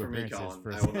 32 Not for me, appearances Colin.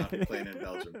 for I will not be playing in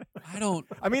Belgium. I don't.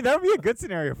 I mean, that would be a good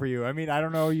scenario for you. I mean, I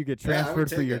don't know. You get Yeah, I would transferred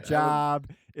for take your it. I would-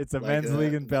 job. It's a men's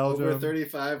league in Belgium. Over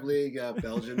 35 league,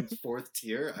 Belgium's 4th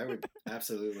tier. I would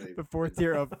absolutely The 4th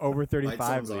tier of over bite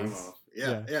 35 someone's arm leagues. off.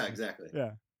 Yeah, exactly.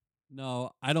 Yeah.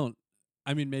 No, I don't.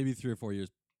 I mean, maybe 3 or 4 years,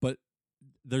 but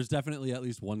there's definitely at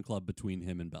least one club between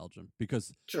him and Belgium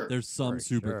because Sure. there's some For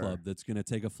super sure. club that's going to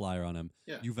take a flyer on him.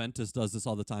 Yeah. Juventus does this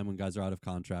all the time when guys are out of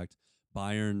contract.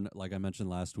 Bayern, like I mentioned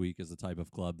last week, is the type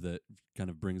of club that kind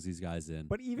of brings these guys in.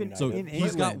 But even United. so in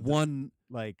he's got England, one.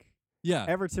 like Yeah,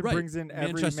 Everton right. brings in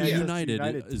every Manchester Manchester United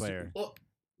United is- player. Well,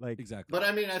 Like exactly. but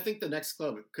I mean, I think the next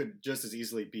club could just as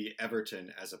easily be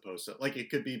Everton as opposed to like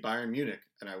it could be Bayern Munich,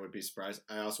 and I would be surprised.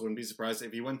 I also wouldn't be surprised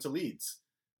if he went to Leeds.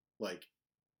 Like,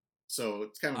 so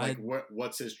it's kind of like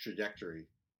what's his trajectory?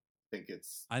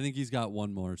 I think he's got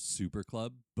one more super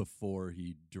club before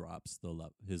he drops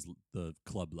the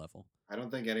club level. I don't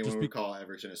think anyone Just would call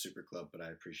Everton a super club, but I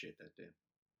appreciate that, Dan.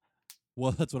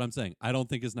 Well, that's what I'm saying. I don't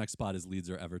think his next spot is Leeds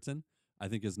or Everton. I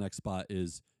think his next spot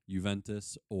is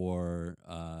Juventus or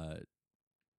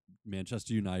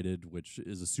Manchester United, which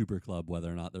is a super club,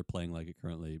 whether or not they're playing like it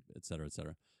currently, et cetera, et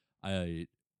cetera.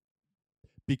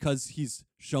 Because he's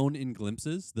shown in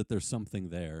glimpses that there's something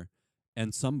there,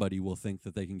 and somebody will think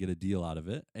that they can get a deal out of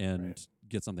it and Right.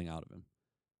 get something out of him.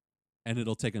 And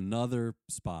it'll take another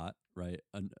spot, right,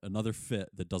 another fit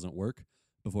that doesn't work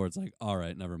before it's like, all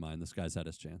right, never mind, this guy's had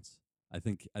his chance. I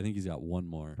think he's got one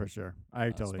more. for sure.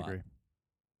 I totally spot. agree.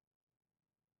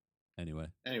 Anyway,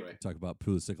 Anyway, talk about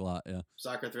Pulisic a lot, yeah.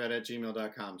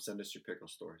 soccerthread@gmail.com. Send us your pickle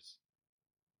stories.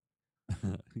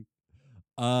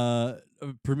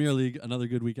 Premier League, another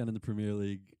good weekend in the Premier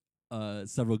League.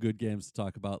 Several good games to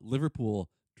talk about. Liverpool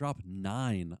dropped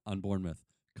 9 on Bournemouth.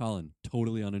 Colin,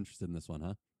 totally uninterested in this one,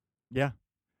 huh? Yeah,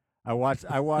 I watched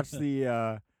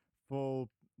the full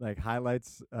like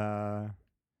highlights.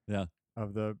 Yeah.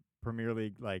 Of the Premier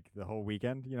League, like the whole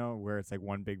weekend, where it's like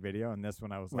one big video, and this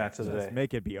one I was Match like, of the just day.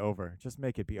 make it be over. Just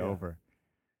make it be Yeah. over.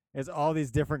 It's all these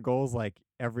different goals, like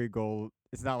every goal.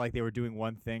 It's not like they were doing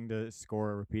one thing to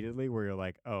score repeatedly, where you're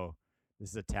like, oh, this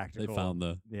is a They tactical. found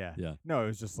the Yeah. yeah. No, it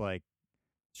was just like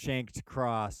shanked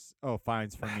cross. Oh,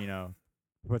 finds Firmino,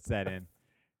 puts that in.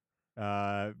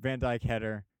 Van Dijk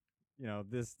header.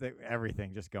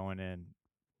 Everything just going in.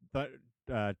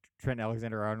 Trent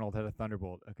Alexander-Arnold had a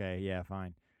thunderbolt. Okay, yeah,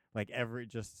 fine. Like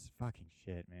just fucking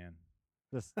shit, man.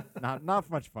 Just not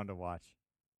much fun to watch.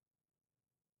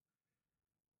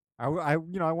 I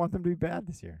want them to be bad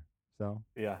this year. So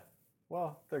Yeah.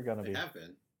 Well, they're gonna They be. have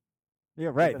been. yeah,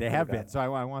 right. been They pretty have bad. been. So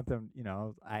I want them.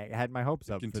 I had my hopes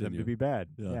up for them to Continue. be bad.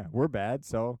 Yeah. We're bad,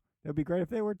 so it'd be great if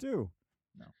they were too.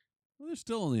 Well, they're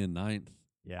still only in 9th.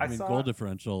 Yeah, I mean, saw- goal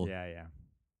differential yeah.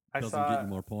 I doesn't saw, get you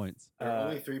more points. They're Uh,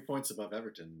 only 3 points above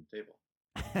Everton in the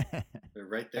table. They're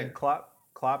right there. and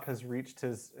Klopp has reached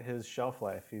his shelf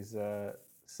life. He's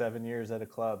 7 years at a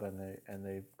club and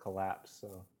they collapse.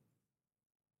 So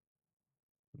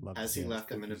Love to Has see he those left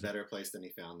them in a cookies. better place than he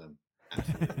found them?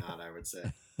 Absolutely not, I would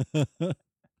say.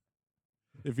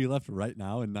 If he left right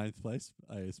now in 9th place,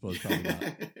 I suppose probably not.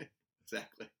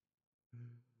 Exactly.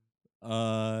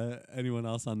 Anyone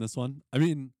else on this one? I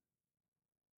mean,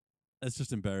 it's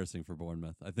just embarrassing for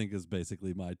Bournemouth, I think, is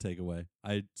basically my takeaway.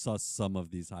 I saw some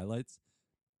of these highlights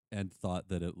and thought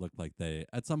that it looked like they,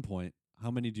 at some point,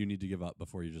 how many do you need to give up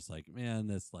before you're just like, man,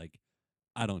 this, like,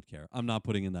 I don't care. I'm not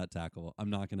putting in that tackle. I'm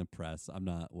not going to press. I'm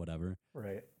not whatever.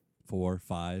 right. 4,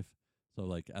 5. So,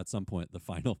 like, at some point, the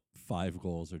final 5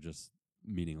 goals are just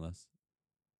meaningless.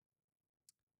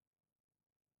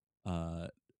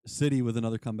 City with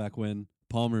another comeback win.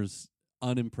 Palmer's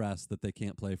unimpressed that they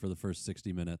can't play for the first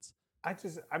 60 minutes. I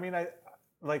mean, I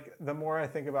like the more I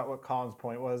think about what Colin's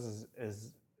point was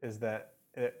is that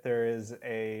there is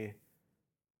a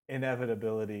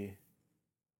inevitability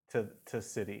to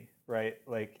City, right?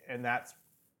 Like, and that's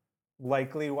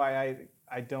likely why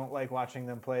I don't like watching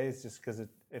them play, is just because it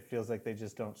feels like they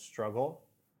just don't struggle.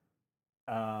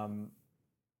 And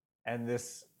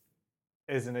this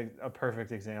isn't a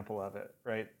perfect example of it,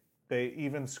 right? They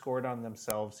even scored on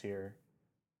themselves here.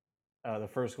 The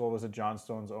first goal was a John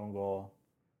Stones own goal.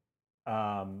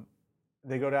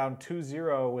 They go down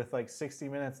 2-0 with like 60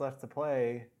 minutes left to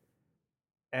play,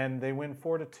 and they win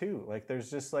 4-2. Like,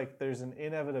 there's an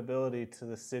inevitability to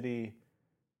the City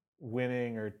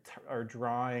winning or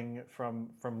drawing from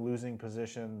losing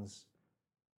positions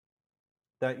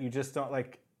that you just don't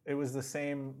like. It was the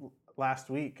same last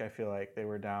week. I feel like they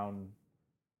were down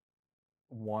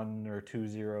 1 or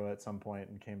 2-0 at some point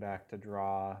and came back to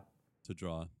draw.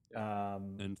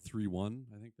 And 3-1,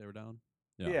 I think they were down.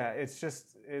 Yeah, it's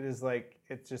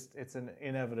an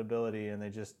inevitability, and they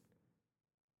just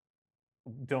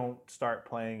don't start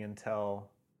playing until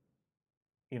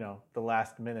the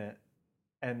last minute.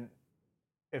 And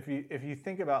if you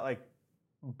think about like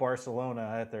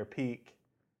Barcelona at their peak,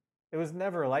 it was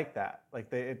never like that.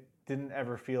 Like, it didn't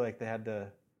ever feel like they had to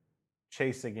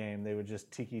chase a game. They would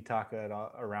just tiki-taka it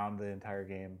around the entire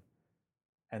game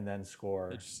and then score.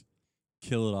 They just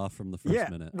kill it off from the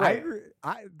first minute. Right.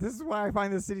 I agree. This is why I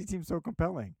find the City team so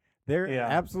compelling. They're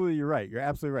absolutely, you're right. You're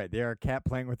absolutely right. They are a cat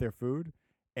playing with their food,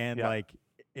 and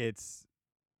it's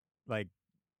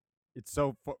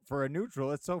so for a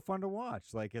neutral, it's so fun to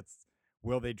watch. Like,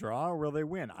 will they draw or will they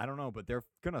win? I don't know, but they're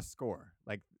gonna score.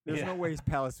 Like, there's no way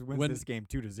Palace wins this game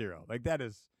 2-0. Like, that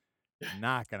is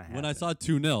not gonna happen. When I saw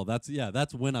 2-0,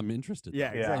 that's when I'm interested.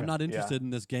 Yeah, exactly. I'm not interested in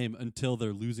this game until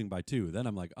they're losing by 2. Then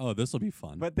I'm like, oh, this will be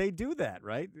fun. But they do that,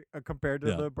 right? Compared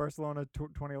to the Barcelona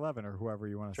 2011 or whoever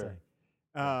you want to say.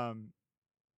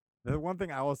 The one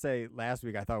thing I will say, last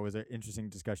week I thought was an interesting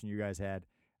discussion you guys had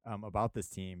about this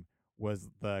team was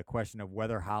the question of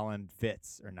whether Haaland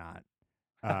fits or not.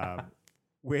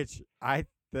 Which I've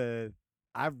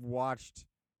watched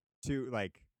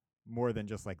more than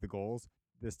just like the goals.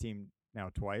 This team now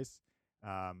twice.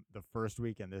 The first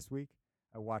week and this week,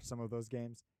 I watched some of those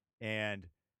games, and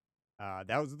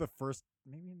that was the first,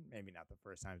 maybe not the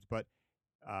first times, but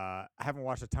I haven't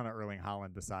watched a ton of Erling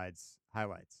Haaland besides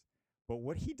highlights. But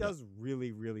what he does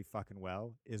really, really fucking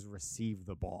well is receive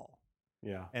the ball.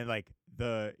 Yeah. And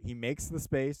he makes the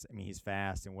space. I mean, he's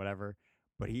fast and whatever,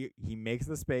 but he makes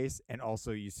the space, and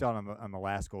also you saw it on the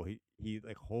last goal. He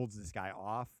like holds this guy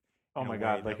off. Oh my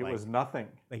God! Like, it was nothing.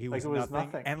 Like, it was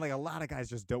nothing. And like a lot of guys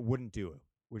just wouldn't do it.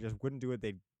 Wouldn't do it.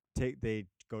 They'd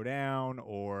go down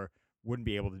or wouldn't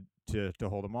be able to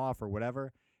hold him off or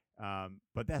whatever.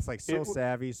 But that's like so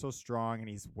savvy, so strong, and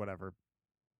he's whatever.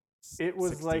 It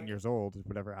was 16 like years old,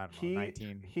 whatever. I don't know,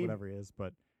 19, whatever he is.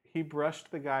 But he brushed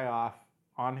the guy off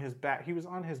on his back. He was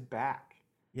on his back.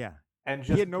 Yeah, and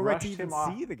just he had no right to brushed even him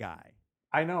off. see the guy.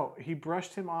 I know. He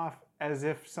brushed him off as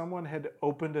if someone had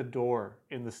opened a door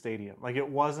in the stadium. Like, it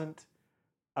wasn't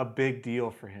a big deal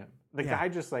for him. The guy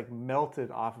just like melted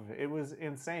off of it. It was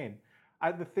insane.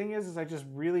 The thing is I just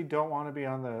really don't want to be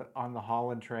on the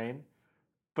Haaland train,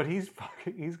 but he's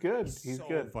good. He's so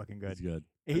good. Fucking good. He's good.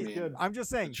 He's good. I'm just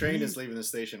saying, the train is leaving the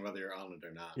station whether you're on it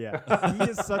or not. Yeah,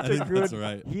 he is such a good. That's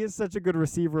right. He is such a good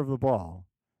receiver of the ball,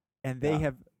 and they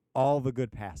have all the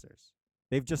good passers.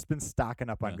 They've just been stocking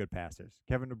up on good passers.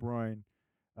 Kevin De Bruyne,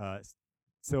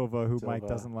 Silva, who Mike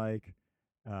doesn't like,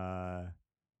 Gundogan,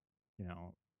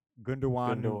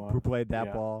 who played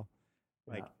that ball.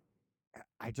 Like,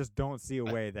 I just don't see a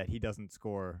way that he doesn't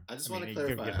score. I just want to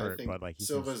clarify. Hurt, I think but, like,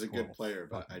 Silva's a good player,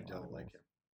 but I don't like him.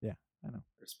 Yeah, I know.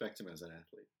 I respect him as an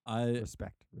athlete. I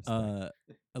respect. I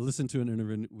listened to an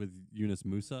interview with Yunus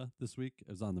Musa this week.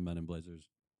 It was on the Men in Blazers,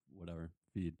 whatever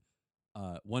feed,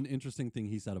 one interesting thing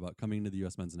he said about coming to the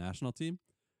U.S. men's national team,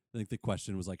 I think the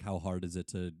question was like, how hard is it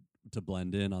to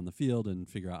blend in on the field and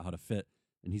figure out how to fit?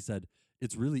 And he said,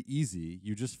 it's really easy.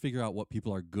 You just figure out what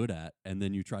people are good at, and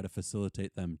then you try to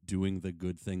facilitate them doing the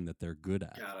good thing that they're good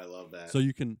at. God, I love that. So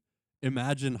you can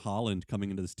imagine Haaland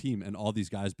coming into this team and all these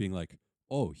guys being like,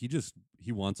 oh,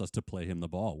 he wants us to play him the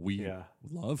ball. We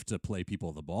love to play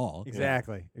people the ball.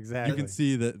 Exactly. You can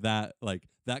see that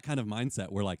kind of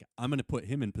mindset where like, I'm going to put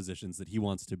him in positions that he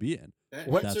wants to be in.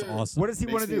 That's awesome. What does he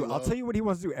want to do? I'll tell you what he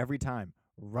wants to do every time.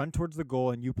 Run towards the goal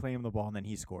and you play him the ball and then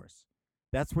he scores.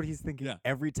 That's what he's thinking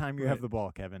every time you have the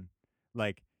ball, Kevin.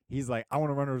 Like, he's like, I want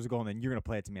to run towards the goal and then you're going to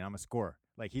play it to me and I'm going to score.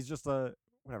 Like, he's just a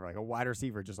wide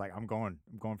receiver, just like, I'm going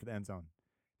for the end zone.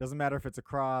 Doesn't matter if it's a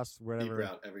cross, whatever. Deep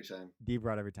route every time. Deep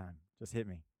route every time. Just hit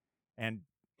me. And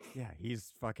yeah,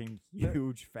 he's fucking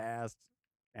huge, fast,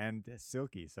 and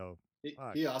silky. So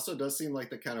he also does seem like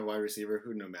the kind of wide receiver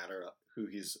who, no matter who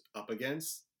he's up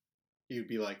against, he would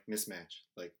be like, mismatch,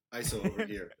 like ISO over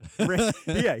here.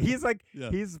 Yeah, he's like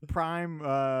he's prime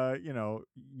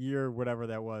year whatever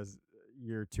that was,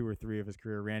 year 2 or 3 of his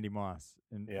career, Randy Moss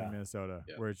in Minnesota,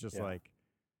 where it's just like,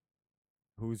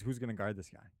 who's gonna guard this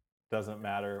guy? Doesn't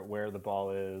matter where the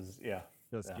ball is.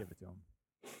 Just give it to him.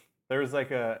 There's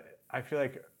like I feel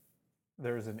like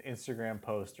there was an Instagram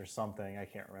post or something, I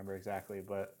can't remember exactly,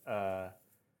 but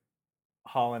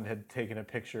Haaland had taken a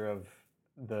picture of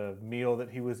the meal that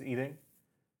he was eating,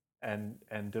 and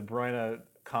De Bruyne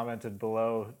commented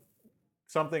below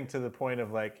something to the point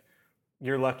of like,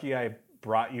 you're lucky I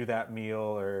brought you that meal,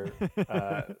 or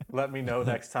let me know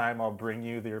next time I'll bring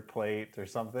you your plate or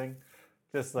something.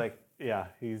 Just like, they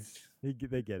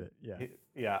get it.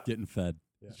 Getting fed.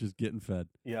 It's just getting fed.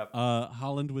 Yep.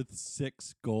 Haaland with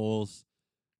 6 goals.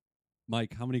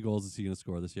 Mike, how many goals is he going to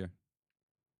score this year?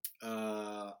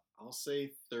 I'll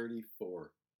say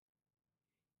 34.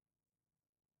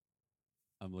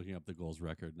 I'm looking up the goals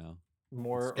record now.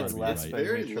 More or It's less.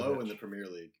 very low in the Premier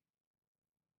League.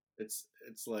 It's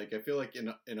like, I feel like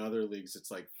in other leagues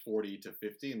it's like 40 to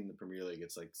 50, and in the Premier League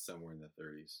it's like somewhere in the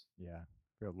 30s. Yeah.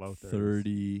 Low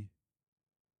 30,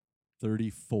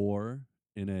 34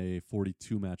 in a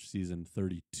 42 match season,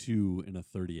 32 in a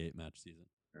 38 match season.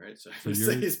 All right, so I would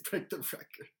say he's break the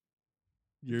record.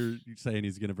 You're saying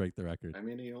he's going to break the record? I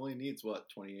mean, he only needs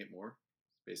 28 more.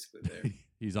 Basically there.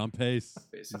 He's on pace.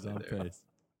 Basically he's on pace.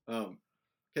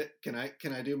 Can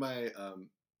I do my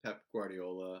Pep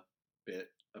Guardiola bit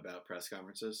about press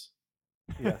conferences?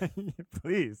 Yes.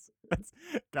 Please.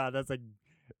 That's like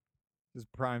this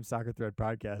prime Soccer Thread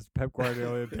podcast. Pep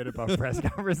Guardiola bit about press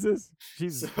conferences.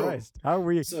 Jesus Christ! How are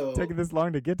we taking this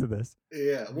long to get to this?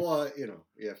 Yeah, well,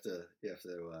 you have to.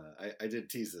 I did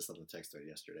tease this on the text thread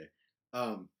yesterday.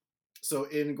 So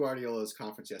in Guardiola's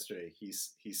conference yesterday,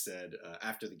 he said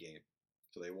after the game,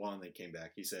 so they won, they came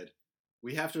back. He said,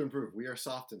 "We have to improve. We are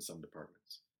soft in some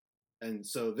departments," and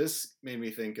so this made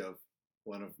me think of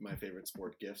one of my favorite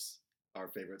sport gifs, our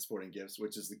favorite sporting gifs,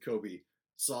 which is the Kobe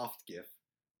soft gif.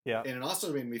 Yeah. And it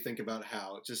also made me think about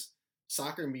how just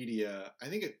soccer media, I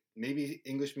think it maybe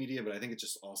English media, but I think it's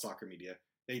just all soccer media.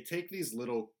 They take these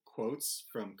little quotes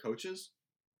from coaches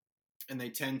and they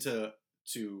tend to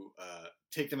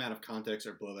take them out of context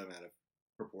or blow them out of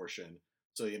proportion.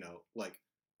 So, like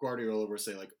Guardiola will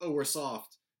say like, "Oh, we're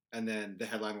soft." And then the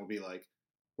headline will be like,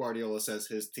 Guardiola says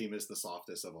his team is the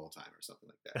softest of all time or something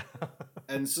like that.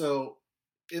 And so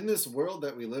in this world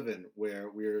that we live in, where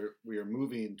we are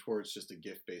moving towards just a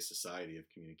gift-based society of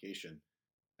communication,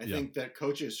 I think that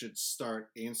coaches should start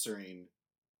answering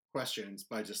questions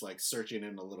by just like searching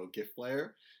in a little GIF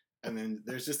player, and then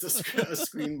there's just a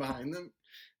screen behind them,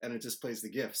 and it just plays the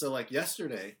GIF. So like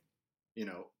yesterday,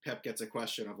 Pep gets a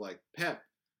question of like, Pep,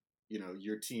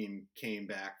 your team came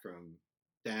back from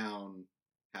down.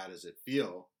 How does it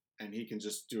feel? And he can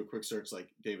just do a quick search like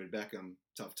David Beckham,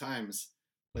 tough times.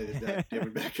 Play the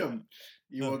David Beckham.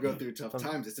 You will go through tough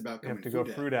times. It's about coming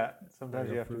through that. Sometimes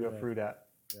you have to go through that.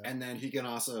 Yeah. And then he can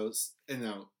also,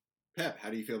 Pep, how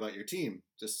do you feel about your team?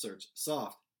 Just search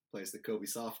soft, plays the Kobe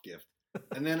soft gift.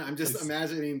 And then I'm just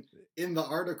imagining in the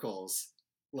articles,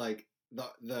 like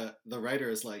the writer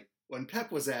is like, when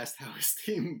Pep was asked how his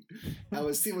team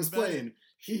was playing,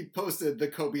 he posted the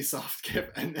Kobe soft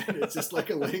gift, and then it's just like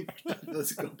a link to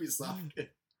this Kobe soft gift.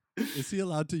 Is he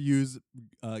allowed to use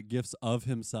gifts of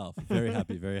himself? Very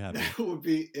happy, very happy. That would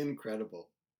be incredible.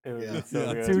 It would be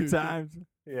so good. 2 times.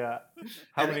 Yeah.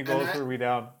 How many goals were we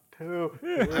down? 2.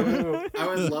 I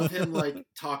would love him like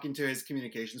talking to his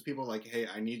communications people, like, "Hey,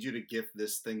 I need you to gift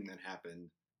this thing that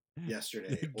happened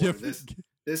yesterday, or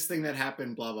this thing that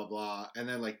happened, blah blah blah." And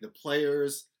then like the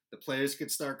players the players could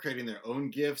start creating their own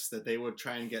gifts that they would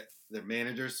try and get their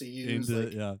managers to use.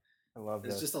 Yeah. I love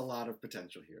There's this. just a lot of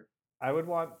potential here. I would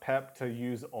want Pep to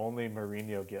use only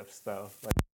Mourinho gifts, though.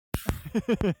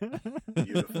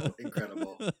 Beautiful.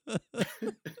 Incredible.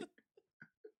 That'd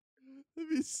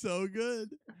be so good.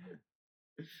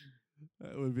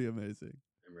 That would be amazing.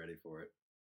 I'm ready for it.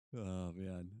 Oh,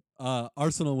 man.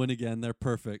 Arsenal win again. They're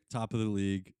perfect. Top of the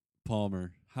league.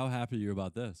 Palmer, how happy are you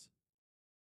about this?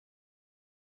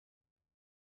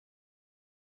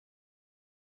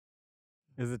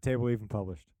 Is the table even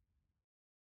published?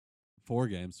 4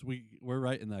 games. We're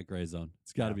right in that gray zone.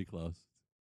 It's got to be close.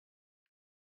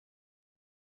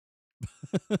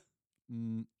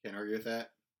 Can't argue with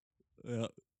that. Yeah.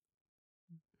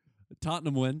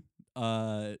 Tottenham win.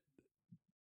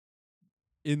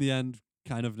 In the end,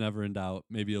 kind of never in doubt.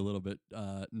 Maybe a little bit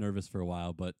nervous for a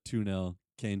while, but 2-0.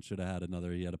 Kane should have had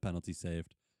another. He had a penalty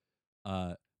saved.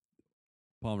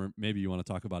 Palmer, maybe you want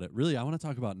to talk about it. Really, I want to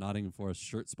talk about Nottingham Forest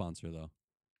shirt sponsor, though.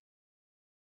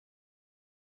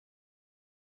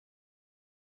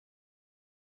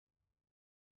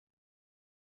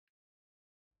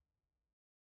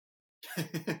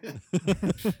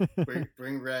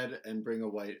 bring red and bring a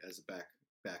white as a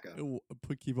backup.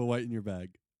 Keep a white in your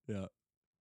bag. Yeah.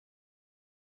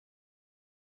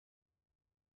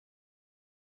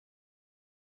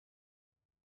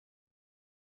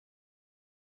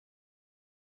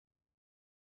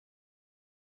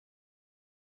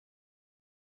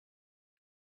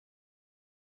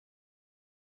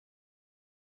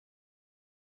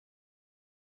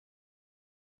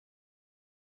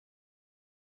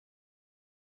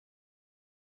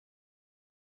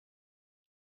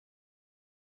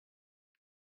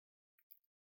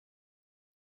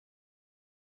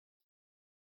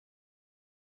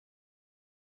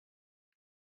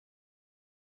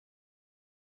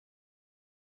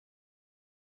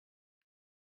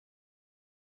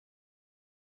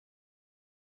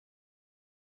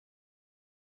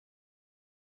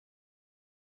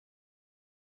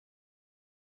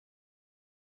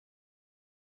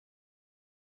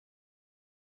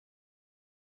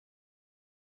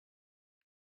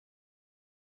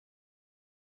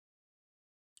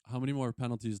 How many more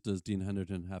penalties does Dean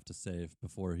Henderson have to save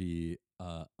before he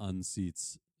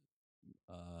unseats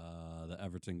the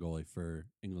Everton goalie for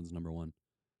England's number 1,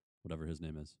 whatever his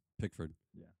name is, Pickford?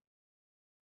 Yeah.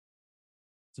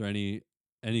 Is there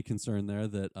any concern there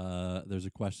that there's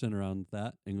a question around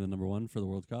that England number 1 for the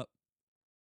World Cup?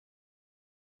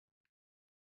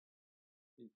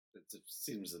 It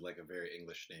seems like a very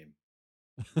English name.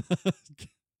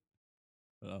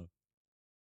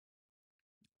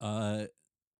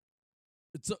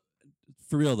 It's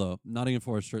for real though. Nottingham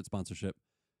Forest shirt sponsorship.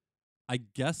 I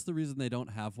guess the reason they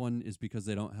don't have one is because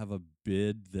they don't have a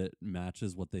bid that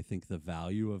matches what they think the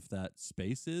value of that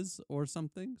space is or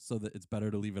something. So that it's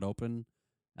better to leave it open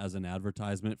as an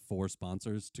advertisement for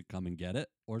sponsors to come and get it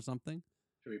or something.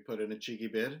 Should we put in a cheeky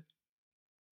bid?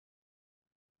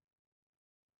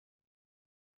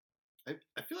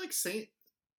 I feel like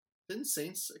didn't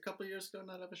Saints a couple of years ago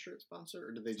not have a shirt sponsor,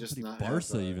 or did they just not?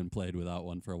 Barca even played without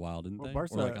one for a while, didn't they?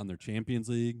 Barca, or like on their Champions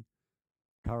League.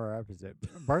 Power opposite.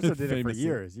 Barca did it for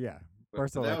years. Yeah,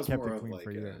 Barca that kept it more clean like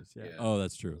for years. Yeah. Oh,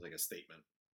 that's true. It was like a statement.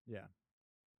 Yeah.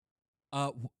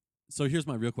 So here's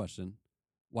my real question: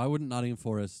 why wouldn't Nottingham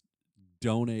Forest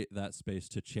donate that space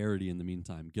to charity in the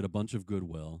meantime? Get a bunch of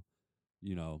goodwill,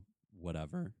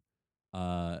 whatever.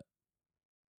 I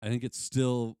think it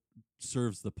still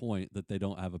serves the point that they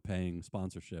don't have a paying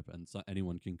sponsorship, and so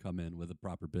anyone can come in with a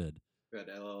proper bid. Red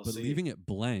LLC. But leaving it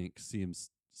blank seems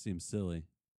silly.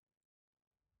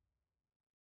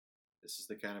 This is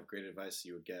the kind of great advice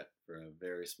you would get for a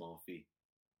very small fee.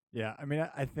 Yeah, I mean,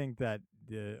 I think that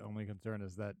the only concern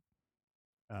is that,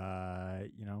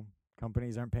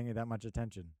 companies aren't paying it that much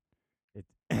attention.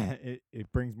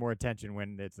 It brings more attention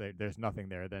when there's nothing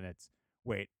there than it's,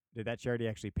 wait, did that charity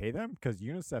actually pay them? Because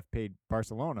UNICEF paid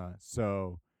Barcelona,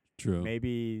 so True.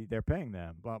 maybe they're paying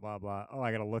them, blah, blah, blah. Oh,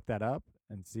 I got to look that up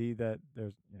and see that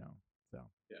there's, so.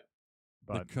 Yeah.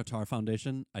 But the Qatar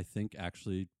Foundation, I think,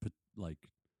 actually put,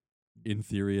 in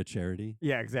theory, a charity.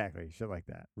 yeah, exactly. Shit like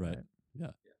that. Right. Yeah.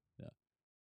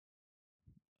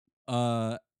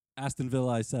 Aston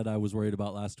Villa, I said I was worried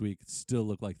about last week. Still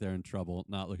look like they're in trouble.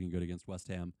 Not looking good against West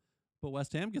Ham. But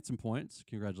West Ham gets some points.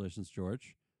 Congratulations,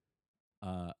 George.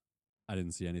 I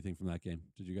didn't see anything from that game.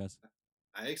 Did you guys?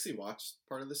 I actually watched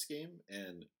part of this game,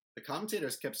 and the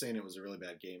commentators kept saying it was a really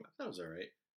bad game. I thought it was all right.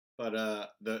 But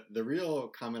the real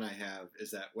comment I have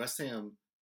is that West Ham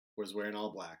was wearing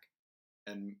all black,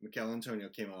 and Mikel Antonio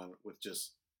came on with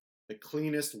just the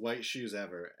cleanest white shoes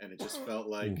ever, and it just felt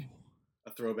like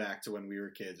a throwback to when we were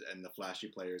kids and the flashy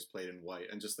players played in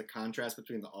white, and just the contrast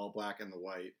between the all black and the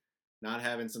white, not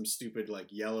having some stupid like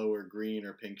yellow or green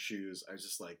or pink shoes. I was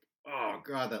just like, oh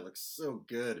god, that looks so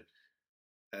good,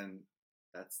 and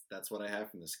that's what I have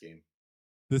from this game.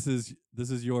 This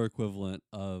is your equivalent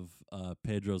of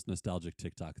Pedro's nostalgic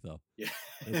TikTok, though. Yeah.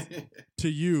 To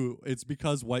you, it's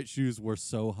because white shoes were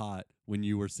so hot when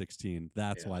you were 16.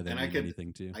 That's why they mean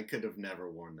anything to you. I could have never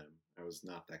worn them. I was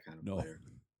not that kind of No. player.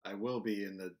 I will be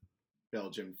in the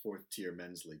Belgium 4th tier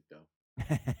men's league, though.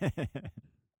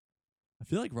 I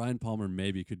feel like Ryan Palmer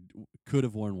maybe could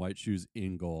have worn white shoes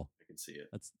in goal. I could see it.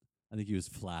 I think he was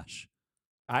flash.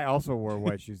 I also wore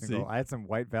white shoes in goal. I had some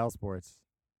white Valsports.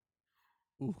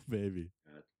 Ooh, baby.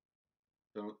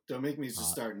 Don't make me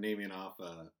just start naming off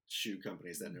shoe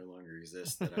companies that no longer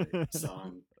exist that I saw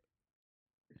on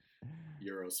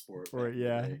Eurosport.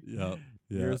 Yep.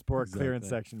 Eurosport clearance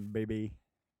section, baby.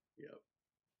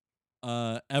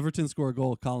 Yep. Everton scored a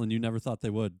goal. Colin, you never thought they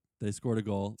would. They scored a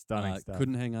goal. Stunning stuff.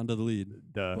 Couldn't hang on to the lead,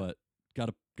 but got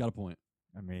a point.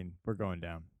 I mean, we're going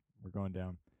down.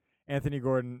 Anthony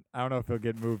Gordon, I don't know if he'll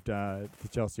get moved to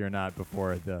Chelsea or not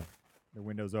before the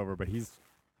window's over, but he's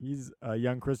a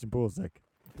young Christian Pulisic,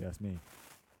 if you ask me.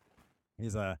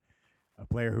 He's a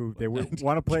player who they want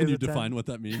to play as a 10. Can you define what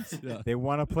that means? Yeah. They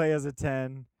want to play as a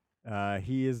 10.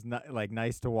 He is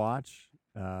nice to watch,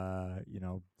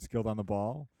 skilled on the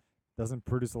ball. Doesn't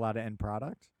produce a lot of end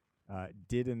product.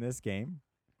 Did in this game,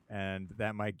 and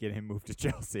that might get him moved to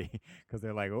Chelsea because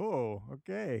they're like, oh,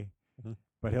 okay. Uh-huh.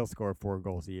 But he'll score 4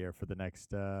 goals a year for the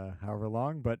next however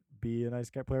long, but be a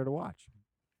nice player to watch.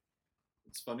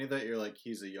 It's funny that you're like,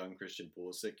 he's a young Christian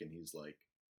Pulisic, and he's like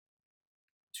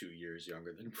 2 years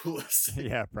younger than Pulisic.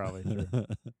 Yeah, probably. True.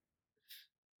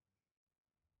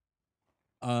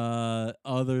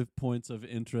 Other points of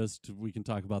interest, we can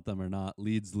talk about them or not.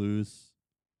 Leeds lose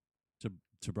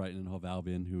to Brighton and Hove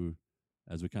Albion, who,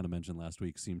 as we kind of mentioned last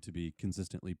week, seem to be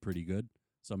consistently pretty good.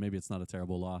 So maybe it's not a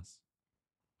terrible loss.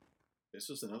 This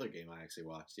was another game I actually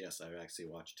watched. Yes, I've actually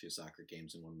watched 2 soccer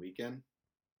games in one weekend.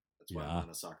 That's why I'm on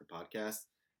a soccer podcast.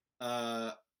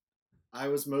 I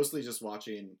was mostly just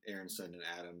watching Aronson and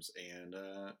Adams, and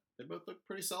they both look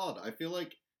pretty solid. I feel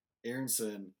like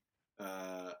Aronson,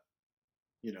 the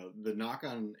knock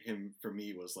on him for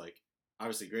me was like,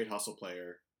 obviously great hustle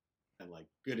player and like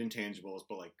good intangibles,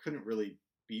 but like couldn't really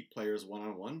beat players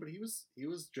one-on-one, but he was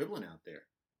dribbling out there.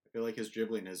 I feel like his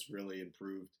dribbling has really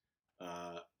improved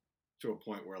to a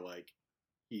point where like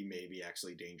he may be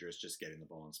actually dangerous just getting the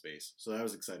ball in space. So I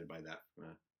was excited by that from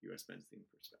a U.S. men's team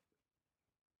perspective.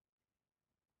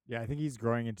 Yeah, I think he's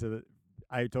growing into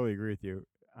I totally agree with you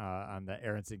on the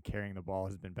Aronson carrying the ball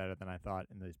has been better than I thought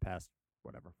in these past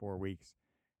 4 weeks.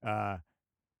 And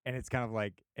it's kind of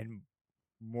like, and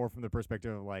more from the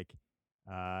perspective of like,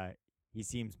 he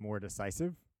seems more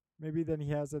decisive maybe than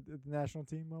he has at the national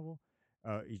team level.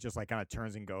 He just like kind of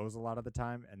turns and goes a lot of the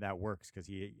time, and that works because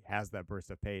he has that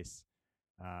burst of pace.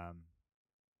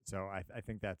 So I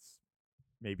think that's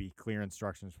maybe clear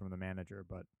instructions from the manager,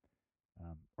 but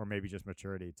or maybe just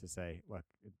maturity to say, look,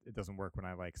 it doesn't work when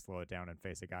I like slow it down and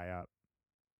face a guy up.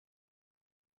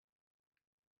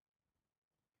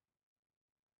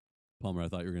 Palmer, I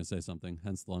thought you were going to say something,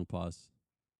 hence the long pause.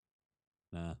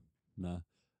 Nah.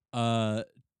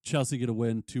 Chelsea get a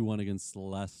win 2-1 against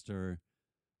Leicester.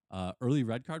 Early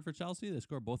red card for Chelsea. They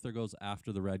score both their goals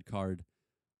after the red card.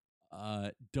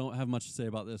 Don't have much to say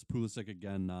about this. Pulisic,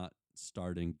 again, not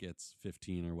starting, gets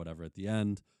 15 or whatever at the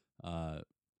end.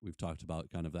 We've talked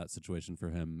about kind of that situation for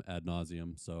him ad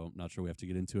nauseum, so I'm not sure we have to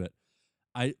get into it.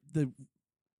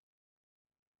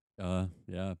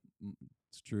 Yeah,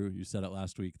 it's true. You said it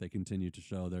last week. They continue to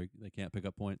show they can't pick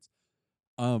up points.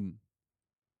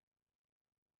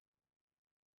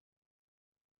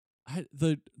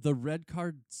 The red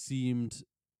card seemed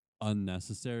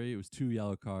unnecessary. It was 2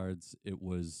 yellow cards. It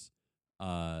was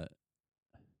I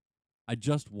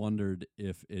just wondered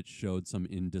if it showed some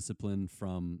indiscipline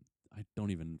from, I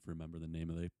don't even remember the name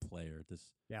of the player,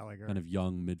 this Gallagher, kind of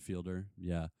young midfielder.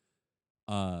 Yeah.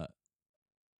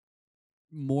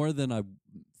 More than I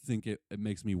think it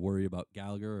makes me worry about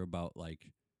Gallagher or about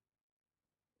like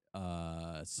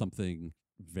something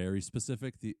very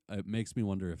specific. It makes me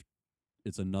wonder if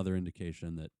it's another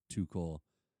indication that Tuchel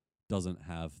doesn't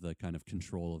have the kind of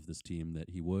control of this team that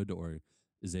he would, or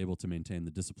is able to maintain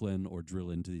the discipline or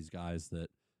drill into these guys that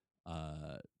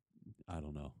I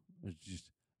don't know.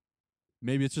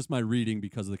 Maybe it's just my reading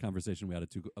because of the conversation we had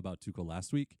about Tuchel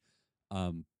last week.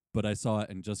 But I saw it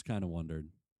and just kind of wondered.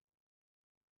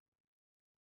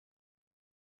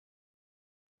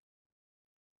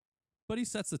 But he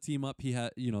sets the team up. He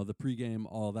had, the pregame,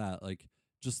 all that. Like,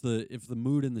 just if the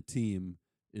mood in the team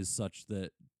is such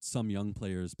that some young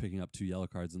players picking up 2 yellow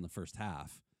cards in the first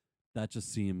half, that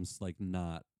just seems like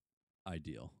not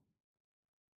ideal.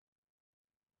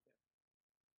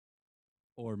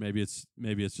 Or maybe it's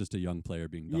just a young player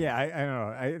being dumb. Yeah, I don't know.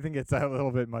 I think it's a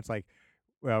little bit much like,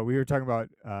 well, we were talking about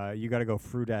you got to go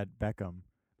fruit at Beckham.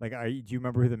 Like, do you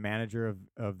remember who the manager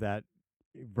of that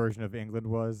version of England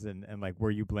was, and like,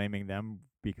 were you blaming them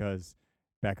because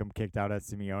Beckham kicked out at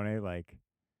Simeone? Like,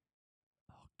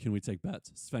 can we take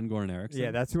bets? Sven-Goran Eriksson?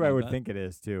 yeah, that's who Is I that a would bet? think it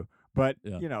is too. But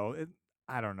Yeah. you know,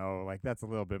 I don't know. Like, that's a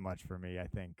little bit much for me. I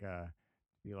think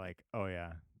be like, oh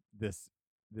yeah, this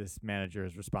manager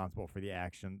is responsible for the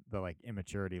action, the like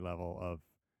immaturity level of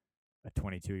a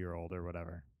 22-year-old or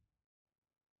whatever.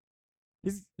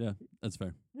 Yeah, that's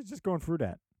fair. He's just going fruit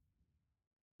at.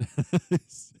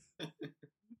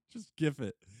 Just GIF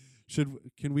it.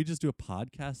 Can we just do a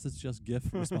podcast that's just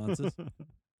GIF responses?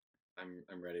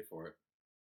 I'm ready for it.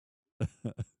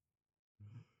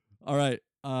 All right.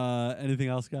 Anything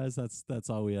else, guys? That's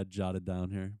all we had jotted down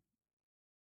here.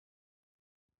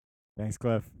 Thanks,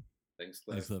 Cliff. Thanks,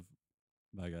 Cliff. Thanks, Cliff.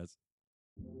 Bye, guys.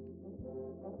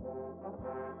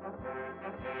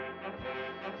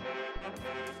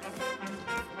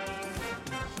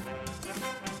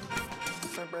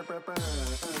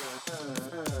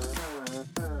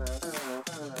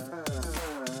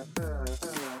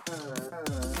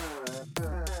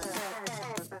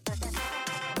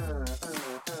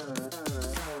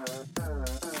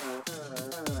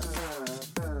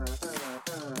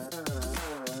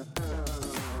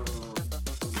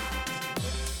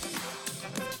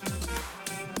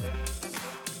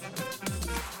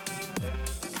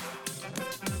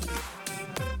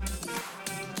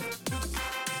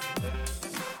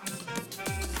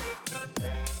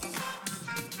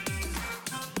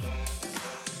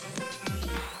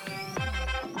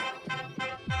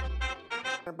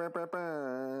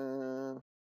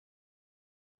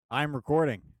 I'm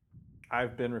recording.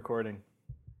 I've been recording.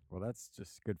 Well, that's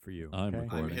just good for you. I'm okay?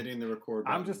 recording. I'm hitting the record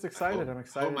I'm button. just excited. I'm I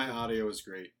excited. hope my audio is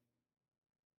great.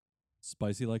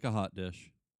 Spicy like a hot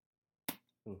dish.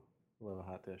 Ooh, love a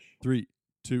hot dish. 3,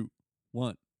 2,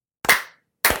 1.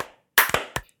 Yes.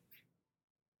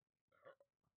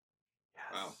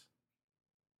 Wow.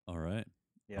 All right.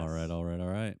 Yes. All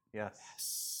right. Yes.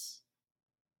 Yes.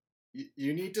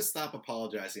 You need to stop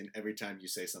apologizing every time you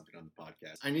say something on the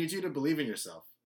podcast. I need you to believe in yourself.